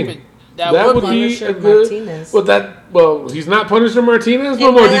tag team. Happen. That would be Punisher a good. Martinez. Well, he's not Punisher Martinez no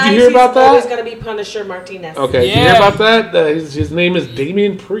In more. my Did you eyes, hear about he's always that? going to be Punisher Martinez. Okay, did you hear Yeah. about that? His name is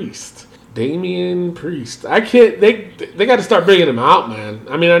Damian Priest. Damian Priest. I can't. They got to start bringing him out, man.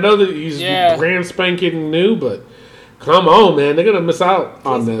 I mean, I know that he's brand spanking new, but come on, man, they're gonna miss out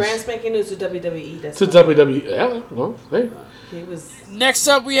on He's this. brand spanking new to WWE. That's To WWE. Yeah, well, hey. He was. Next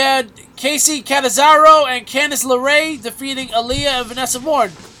up, we had Casey Catanzaro and Candice LeRae defeating Aaliyah and Vanessa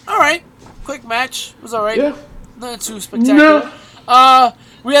Ward. All right, quick match. It was all right. Yeah. Nothing too spectacular.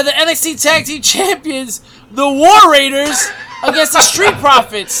 We had the NXT Tag Team Champions, the War Raiders, against the Street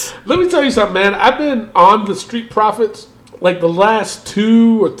Profits. Let me tell you something, man. I've been on the Street Profits like the last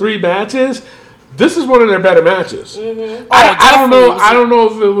 2 or 3 matches. This is one of their better matches. Mm-hmm. I don't know. I don't know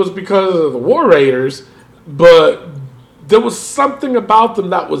if it was because of the War Raiders, but there was something about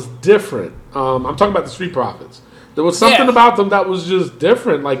them that was different. I'm talking about the Street Profits. There was something about them that was just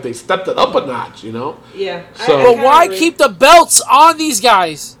different. Like they stepped it up a notch, you know? Yeah. So, But why keep the belts on these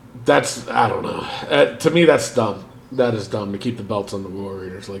guys? I don't know. To me, that's dumb. That is dumb to keep the belts on the War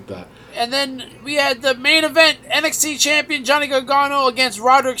Raiders like that. And then we had the main event, NXT champion Johnny Gargano against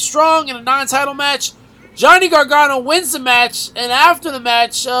Roderick Strong in a non-title match. Johnny Gargano wins the match, and after the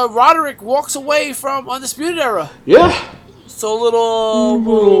match, Roderick walks away from Undisputed Era. Yeah. So a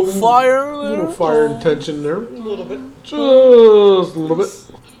little fire there. Little fire and tension there. A little bit. Just a little bit.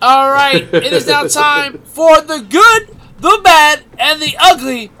 All right, it is now time for the good, the bad, and the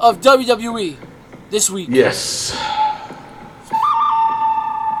ugly of WWE this week. Yes.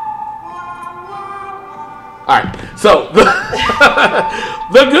 All right. So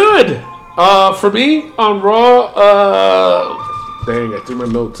the good for me on Raw. Dang, I threw my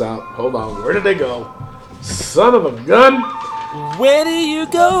notes out. Hold on. Where did they go? Son of a gun. Where do you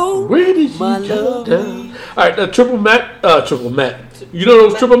go? Where did you My go love. down? All right, triple met. You know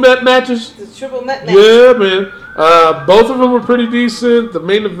those triple met matches? The triple met match. Yeah, man. Both of them were pretty decent. The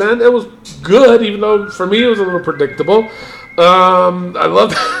main event, it was good, even though for me it was a little predictable. I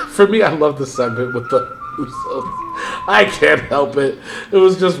love the segment with the Usos. I can't help it. It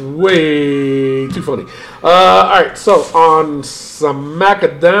was just way too funny. All right, so on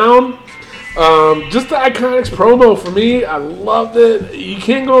SmackDown. Just the Iconics promo for me, I loved it. You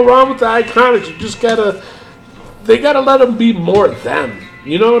can't go wrong with the Iconics. You just they gotta let them be more them.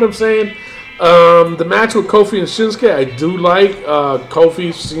 You know what I'm saying? The match with Kofi and Shinsuke, I do like.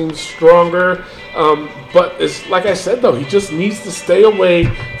 Kofi seems stronger, but it's like I said though, he just needs to stay away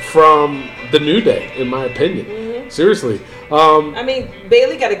from the New Day, in my opinion. Mm-hmm. Seriously. I mean,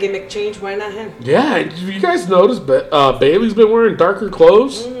 Bailey got a gimmick change. Why not him? Yeah, you guys noticed, but Bailey's been wearing darker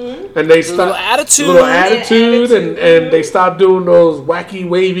clothes. Mm-hmm. And they stopped little attitude, and they stopped doing those wacky,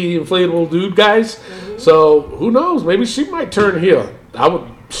 wavy, inflatable dude guys. Mm-hmm. So who knows? Maybe she might turn heel.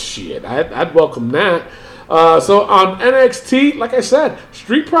 I'd welcome that. So on NXT, like I said,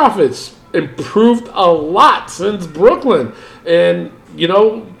 Street Profits improved a lot since Brooklyn, and you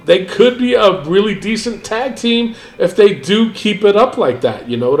know they could be a really decent tag team if they do keep it up like that.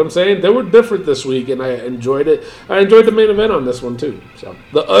 You know what I'm saying? They were different this week, and I enjoyed it. I enjoyed the main event on this one, too. So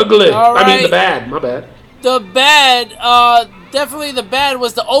the ugly. All right. I mean, the bad. My bad. The bad, definitely the bad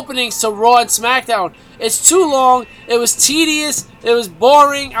was the openings to Raw and SmackDown. It's too long. It was tedious. It was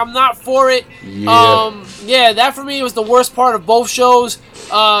boring. I'm not for it. Yeah. That for me was the worst part of both shows.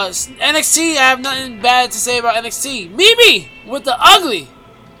 NXT, I have nothing bad to say about NXT. Mimi with the ugly.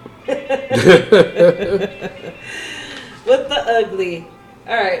 With the ugly.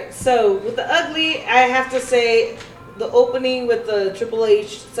 Alright, so with the ugly, I have to say the opening with the Triple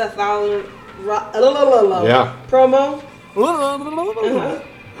H Seth Rollins promo.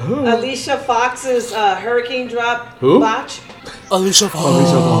 Alicia Fox's hurricane drop botch. Alicia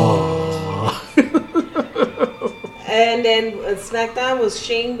Fox. And then SmackDown was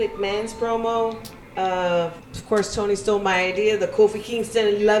Shane McMahon's promo. Of course, Tony stole my idea. The Kofi Kingston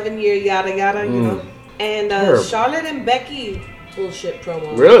 11-year yada yada, you know. And Charlotte and Becky bullshit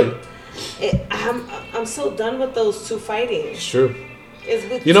promo. Really? I'm so done with those two fighting. It's true. It's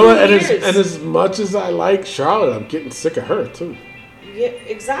with you know what? years. And as much as I like Charlotte, I'm getting sick of her too. Yeah,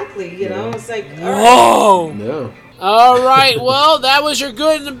 exactly. You know, it's like whoa. No. All right. Well, that was your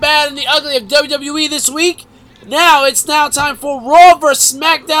good and the bad and the ugly of WWE this week. Now it's time for Raw vs.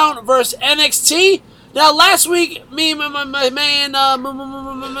 SmackDown vs. NXT. Now last week, me and my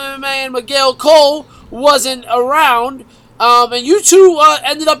man Miguel Cole wasn't around, and you two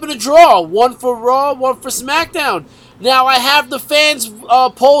ended up in a draw. One for Raw, one for SmackDown. Now I have the fans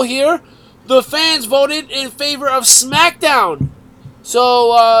poll here. The fans voted in favor of SmackDown.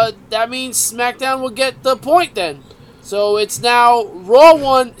 So that means SmackDown will get the point then. So it's now Raw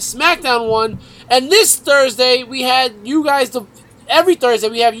 1, SmackDown 1. And this Thursday, we had you guys, every Thursday,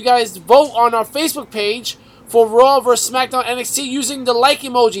 we have you guys vote on our Facebook page for Raw vs. SmackDown NXT using the like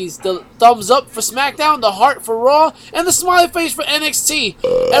emojis. The thumbs up for SmackDown, the heart for Raw, and the smiley face for NXT.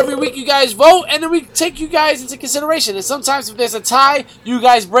 Every week you guys vote, and then we take you guys into consideration. And sometimes if there's a tie, you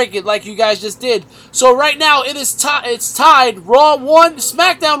guys break it like you guys just did. So right now, it's tied. Raw 1,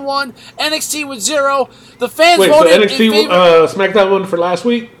 SmackDown 1, NXT with 0. The fans voted so NXT, in favor. SmackDown won for last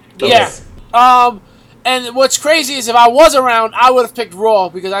week? Okay. Yeah. And what's crazy is if I was around, I would have picked Raw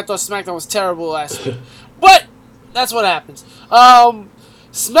because I thought SmackDown was terrible last week. But that's what happens.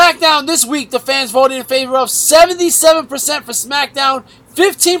 SmackDown this week, the fans voted in favor of 77% for SmackDown,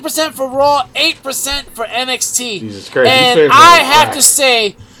 15% for Raw, 8% for NXT. Jesus Christ, and I have to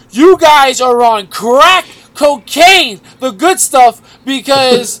say, you guys are on crack cocaine, the good stuff,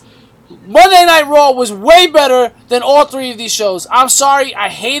 because Monday Night Raw was way better than all three of these shows. I'm sorry, I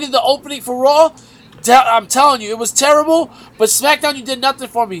hated the opening for Raw. I'm telling you, it was terrible, but SmackDown, you did nothing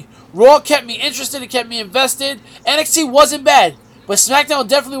for me. Raw kept me interested, it kept me invested. NXT wasn't bad, but SmackDown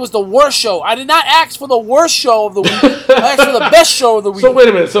definitely was the worst show. I did not ask for the worst show of the week. I asked for the best show of the week. So wait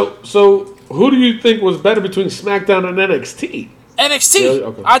a minute. So who do you think was better between SmackDown and NXT? NXT. Really?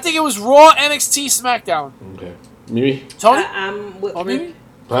 Okay. I think it was Raw, NXT, SmackDown. Okay. Mimi? Tony? I'm with Mimi?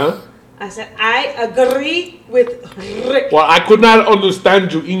 Huh? I said, I agree with Rick. Well, I could not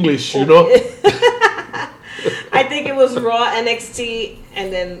understand you English, you know? I think it was Raw, NXT,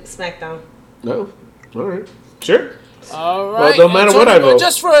 and then SmackDown. No. All right. Sure. All right. Well, no matter what I Antonio, vote.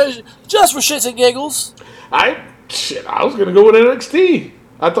 just for shits and giggles. I was going to go with NXT.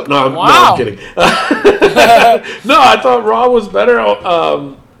 I thought, no, Wow. I'm kidding. No, I thought Raw was better.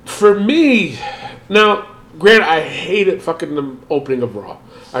 For me, now, granted, I hated fucking the opening of Raw.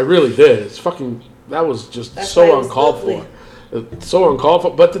 I really did. It's fucking, that was just That's why so it was uncalled lovely. for. So uncalled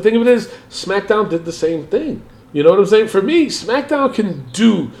for. But the thing of it is, SmackDown did the same thing. You know what I'm saying? For me, SmackDown can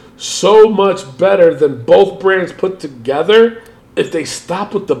do so much better than both brands put together if they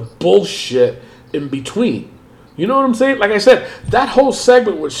stop with the bullshit in between. You know what I'm saying? Like I said, that whole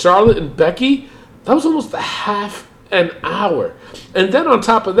segment with Charlotte and Becky, that was almost a half an hour. And then on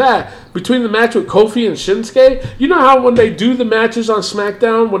top of that, between the match with Kofi and Shinsuke, you know how when they do the matches on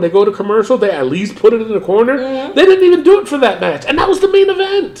SmackDown, when they go to commercial, they at least put it in the corner? Mm-hmm. They didn't even do it for that match. And that was the main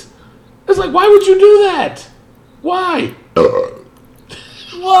event. It's like, why would you do that? Why?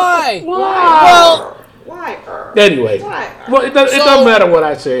 Why? Wow. Why? Anyway. Why? Well, it doesn't matter what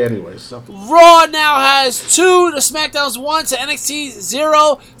I say anyway. So. Raw now has 2 to SmackDown's 1 to NXT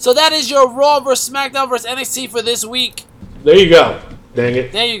 0. So that is your Raw versus SmackDown versus NXT for this week. There you go. Dang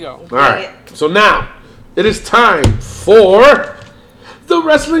it. There you go. All right. So now, it is time for the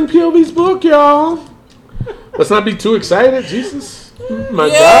Wrestling POV's book, y'all. Let's not be too excited. Jesus. My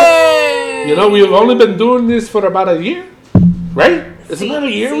God. Yay! You know, we've only been doing this for about a year, right? It's about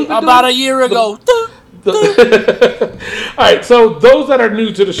a year we've been About doing a year ago. All right, so those that are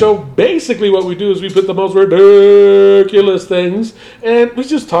new to the show, basically what we do is we put the most ridiculous things and we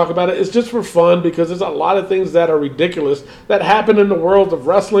just talk about it. It's just for fun because there's a lot of things that are ridiculous that happen in the world of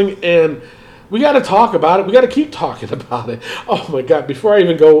wrestling and we got to talk about it. We got to keep talking about it. Oh my God, before I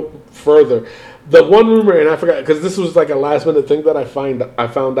even go further, the one rumor, and I forgot because this was like a last minute thing that I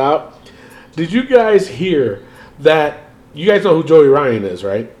found out. Did you guys hear that? You guys know who Joey Ryan is,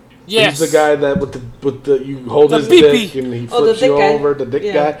 right? Yes. He's the guy that with the you hold The his BP. dick and he Oh, flips the you dick guy. over, the dick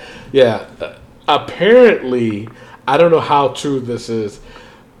Yeah. guy. Yeah. Apparently, I don't know how true this is,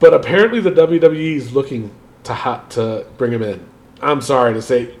 but apparently the WWE is looking to bring him in. I'm sorry to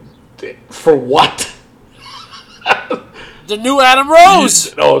say, for what? The new Adam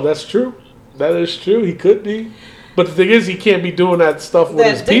Rose. Oh, that's true. That is true. He could be, but the thing is, he can't be doing that stuff with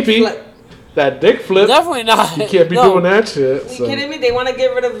his That dick pee-pee. flip. That dick flip. Definitely not. You can't be No. doing that shit. You So. kidding me? They want to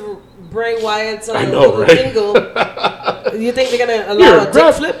get rid of Bray Wyatt's I know, right? jingle. You think they're gonna allow Here, a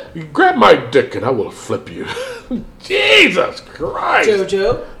dick flip? grab my dick and I will flip you. Jesus Christ.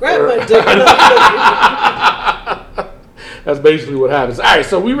 JoJo, grab my dick. That's basically what happens. All right,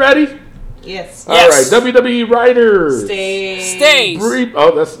 so we ready? Yes. All Yes. right, WWE writers. Stays.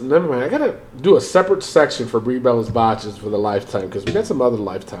 Never mind. I gotta do a separate section for Brie Bella's botches for the Lifetime because we got some other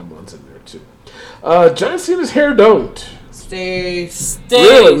Lifetime ones in there too. John Cena's hair don't. Stays. Stays.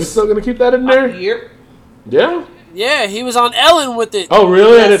 Really? We still gonna keep that in there? Yep. Yeah. Yeah, he was on Ellen with it. Oh,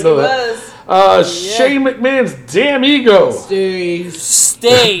 really? I Yes, didn't know he that. was. Shane McMahon's damn ego. Stays.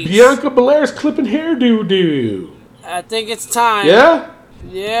 Stays. Bianca Belair's clipping hairdo. I think it's time. Yeah.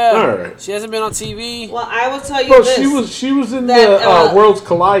 Yeah. All right. She hasn't been on TV. Well, I will tell you Well, this. she was in That, the Worlds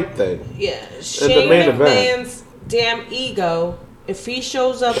Collide thing. Yeah, Shane main event. McMahon's damn ego. If he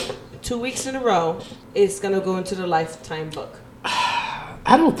shows up 2 weeks in a row, it's gonna go into the Lifetime book.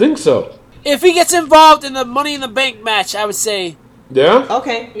 I don't think so. If he gets involved in the Money in the Bank match, I would say Yeah.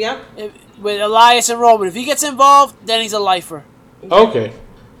 Okay, yeah. with Elias and Roman. If he gets involved, then he's a lifer. Okay.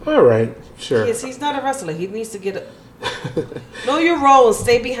 All right. Sure. Yes, he's not a wrestler. He needs to know your role and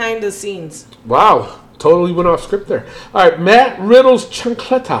stay behind the scenes. Wow. Totally went off script there. All right. Matt Riddle's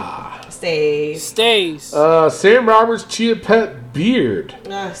chancleta. Stays. Stays. Sam Roberts' Chia Pet beard.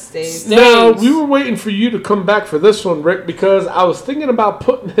 Stays. Now, we were waiting for you to come back for this one, Rick, because I was thinking about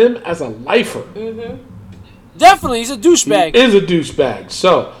putting him as a lifer. Definitely, he's a douchebag. He is a douchebag.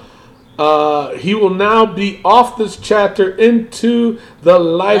 So, he will now be off this chapter into the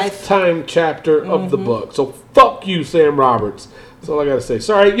Lifetime chapter of the book. So, fuck you, Sam Roberts. That's all I got to say.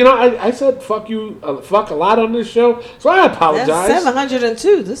 Sorry, I said fuck you, fuck a lot on this show, so I apologize. That's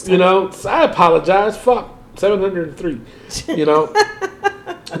 702 this time. I apologize. Fuck, 703.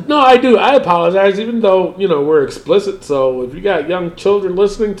 No, I do. I apologize, even though, we're explicit. So if you got young children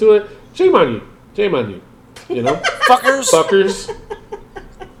listening to it, shame on you. Shame on you. Fuckers. Fuckers.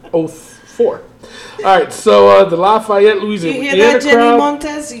 Oath 4. All right, so the Lafayette, Louisiana You hear that, Jenny crowd.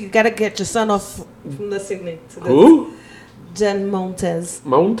 Montez? You gotta get your son off from listening to this. Who? Jen Montez.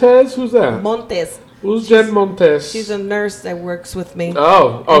 Montez? Who's that? Montez. Who's Jen Montes? She's a nurse that works with me.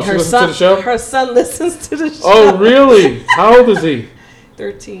 Oh, And she her listens son, to the show? Her son listens to the show. Oh, really? How old is he?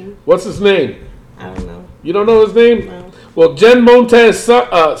 13. What's his name? I don't know. You don't know his name? No. Well, Jen Montes' son?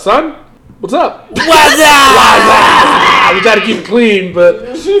 What's up? What's up? We try to keep it clean,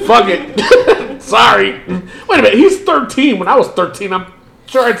 but fuck it. Sorry. Wait a minute. He's 13. When I was 13, I'm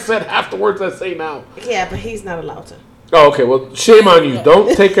sure I'd said half the words I say now. Yeah, but he's not allowed to. Oh, okay. Well, shame on you.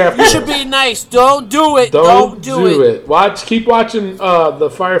 Don't take after. You should be nice. Don't do it. Don't do it. Keep watching the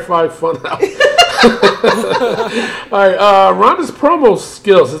Firefly Funhouse. All right. Rhonda's promo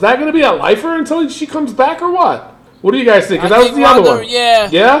skills. Is that going to be a lifer until she comes back, or what? What do you guys think? Because that was the other one. Yeah.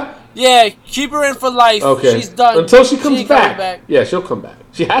 Yeah. Yeah. Keep her in for life. Okay. She's done. Until she comes ain't coming back. Yeah, she'll come back.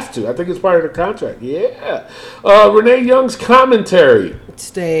 She has to. I think it's part of the contract. Yeah. Renee Young's commentary. It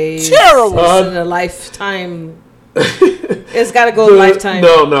stays. Terrible. It's in a lifetime. It's got to go lifetime.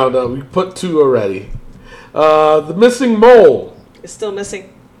 No. We put 2 already. The missing mole. It's still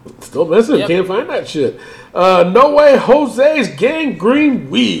missing. Still missing. Yep. Can't find that shit. No Way Jose's gangrene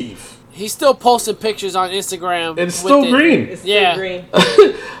weave. He's still posting pictures on Instagram. It's still green. It's still Yeah. green.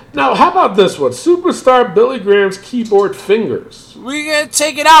 Now, how about this one? Superstar Billy Graham's keyboard fingers. We're going to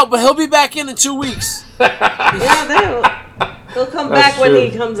take it out, but he'll be back in 2 weeks. Yeah, he'll come That's back when true.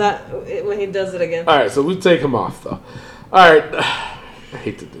 he comes out, when he does it again. All right, so we take him off, though. All right. I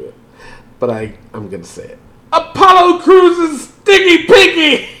hate to do it, but I'm going to say it. Apollo Crews' Sticky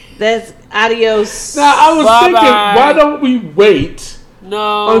Pinky. That's adios. Now, I was Bye-bye. thinking, why don't we wait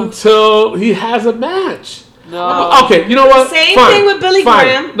No. until he has a match? No. Okay, you know what? Same Fine, thing with Billy fine.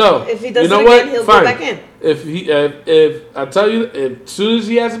 Graham. No, If he does you know it what? again, he'll Fine. go back in. If I tell you, as soon as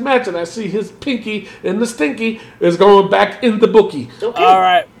he has a match and I see his pinky in the stinky, is going back in the bookie. Okay. All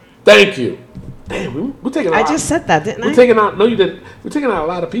right. Thank you. Damn, we're taking. I just said that, didn't We're I? taking out. No, you didn't. We're taking out a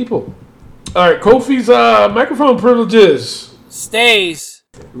lot of people. All right, Kofi's microphone privileges. Stays.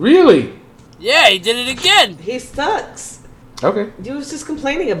 Really? Yeah, he did it again. He sucks. Okay. You was just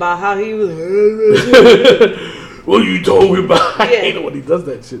complaining about how he was. What are you talking about? I hate it when he does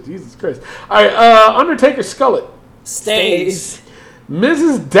that shit. Jesus Christ. All right, Undertaker Skullet. Stays.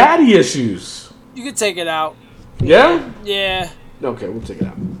 Mrs. Daddy Issues. You can take it out. Yeah? Yeah. Okay, we'll take it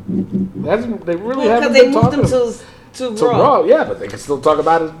out. They really Because haven't they been moved him talking to Raw. Raw. Yeah, but they can still talk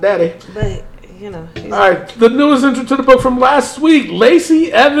about his daddy. But, you know. He's All right, the newest entry to the book from last week,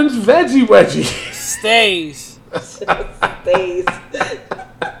 Lacey Evans Veggie Wedgie. Stays. Stays.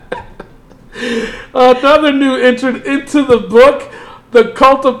 Another new entrant into the book, the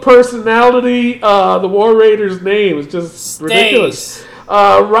Cult of Personality, the War Raiders name is just ridiculous.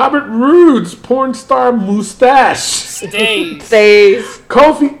 Robert Roode's porn star mustache. Stays. Stays.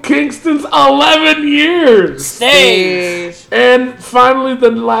 Kofi Kingston's 11 years. Stays. And finally,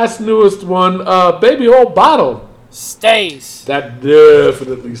 the last newest one, Baby Old Bottle. Stays. That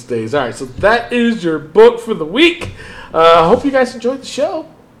definitely stays. All right, so that is your book for the week. I hope you guys enjoyed the show.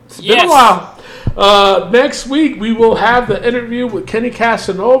 It's been a while. Next week, we will have the interview with Kenny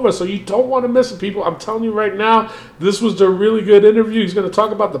Casanova, so you don't want to miss it, people. I'm telling you right now, this was a really good interview. He's going to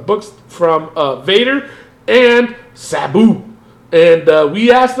talk about the books from Vader and Sabu. And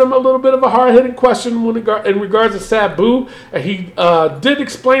we asked him a little bit of a hard-hitting question in regards to Sabu. And he did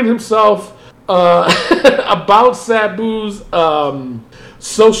explain himself about Sabu's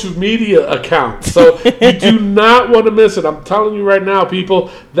social media account. So you do not want to miss it. I'm telling you right now,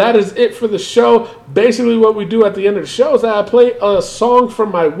 people, that is it for the show. Basically, what we do at the end of the show is that I play a song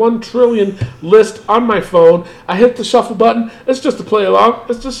from my 1 trillion list on my phone. I hit the shuffle button. It's just to play along.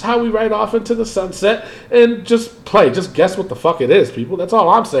 It's just how we ride off into the sunset and just play. Just guess what the fuck it is, people. That's all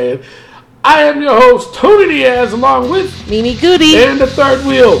I'm saying. I am your host, Tony Diaz, along with Mimi Goody. and the third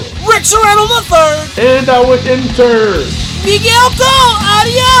wheel, Rick Serrano the third. and our intern. Miguel Cole.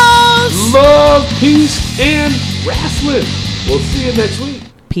 Adios. Love, peace, and wrestling. We'll see you next week.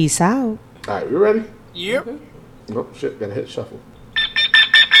 Peace out. All right, we ready? Yep. Oh, shit, gotta hit shuffle.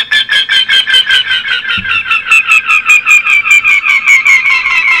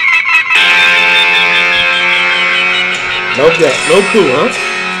 No clue, huh?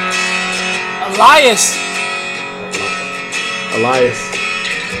 Elias.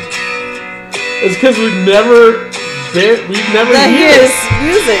 It's because we've never heard His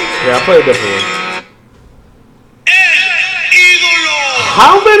music. Yeah, I'll play a different one.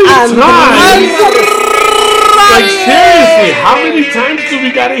 How many times? Like, seriously, how many times do we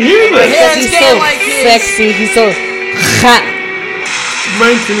gotta hear this? Yeah, He's it's so getting like this. sexy. He's so hot.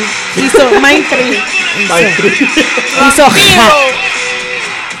 Mentally. He's so mindful. He's so hot.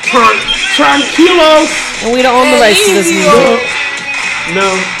 Tranquilos. And we don't own the rights to this music. No.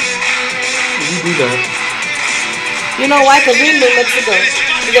 you do that. You know why? Because we're in Mexico.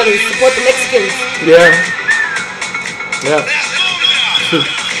 We gotta support the Mexicans. Yeah. Yeah.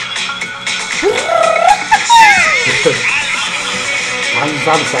 I'm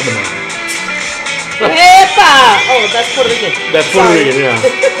Epa! Oh, that's Puerto Rican. That's Puerto Sorry. Rican, yeah.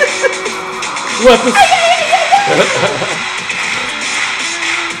 What?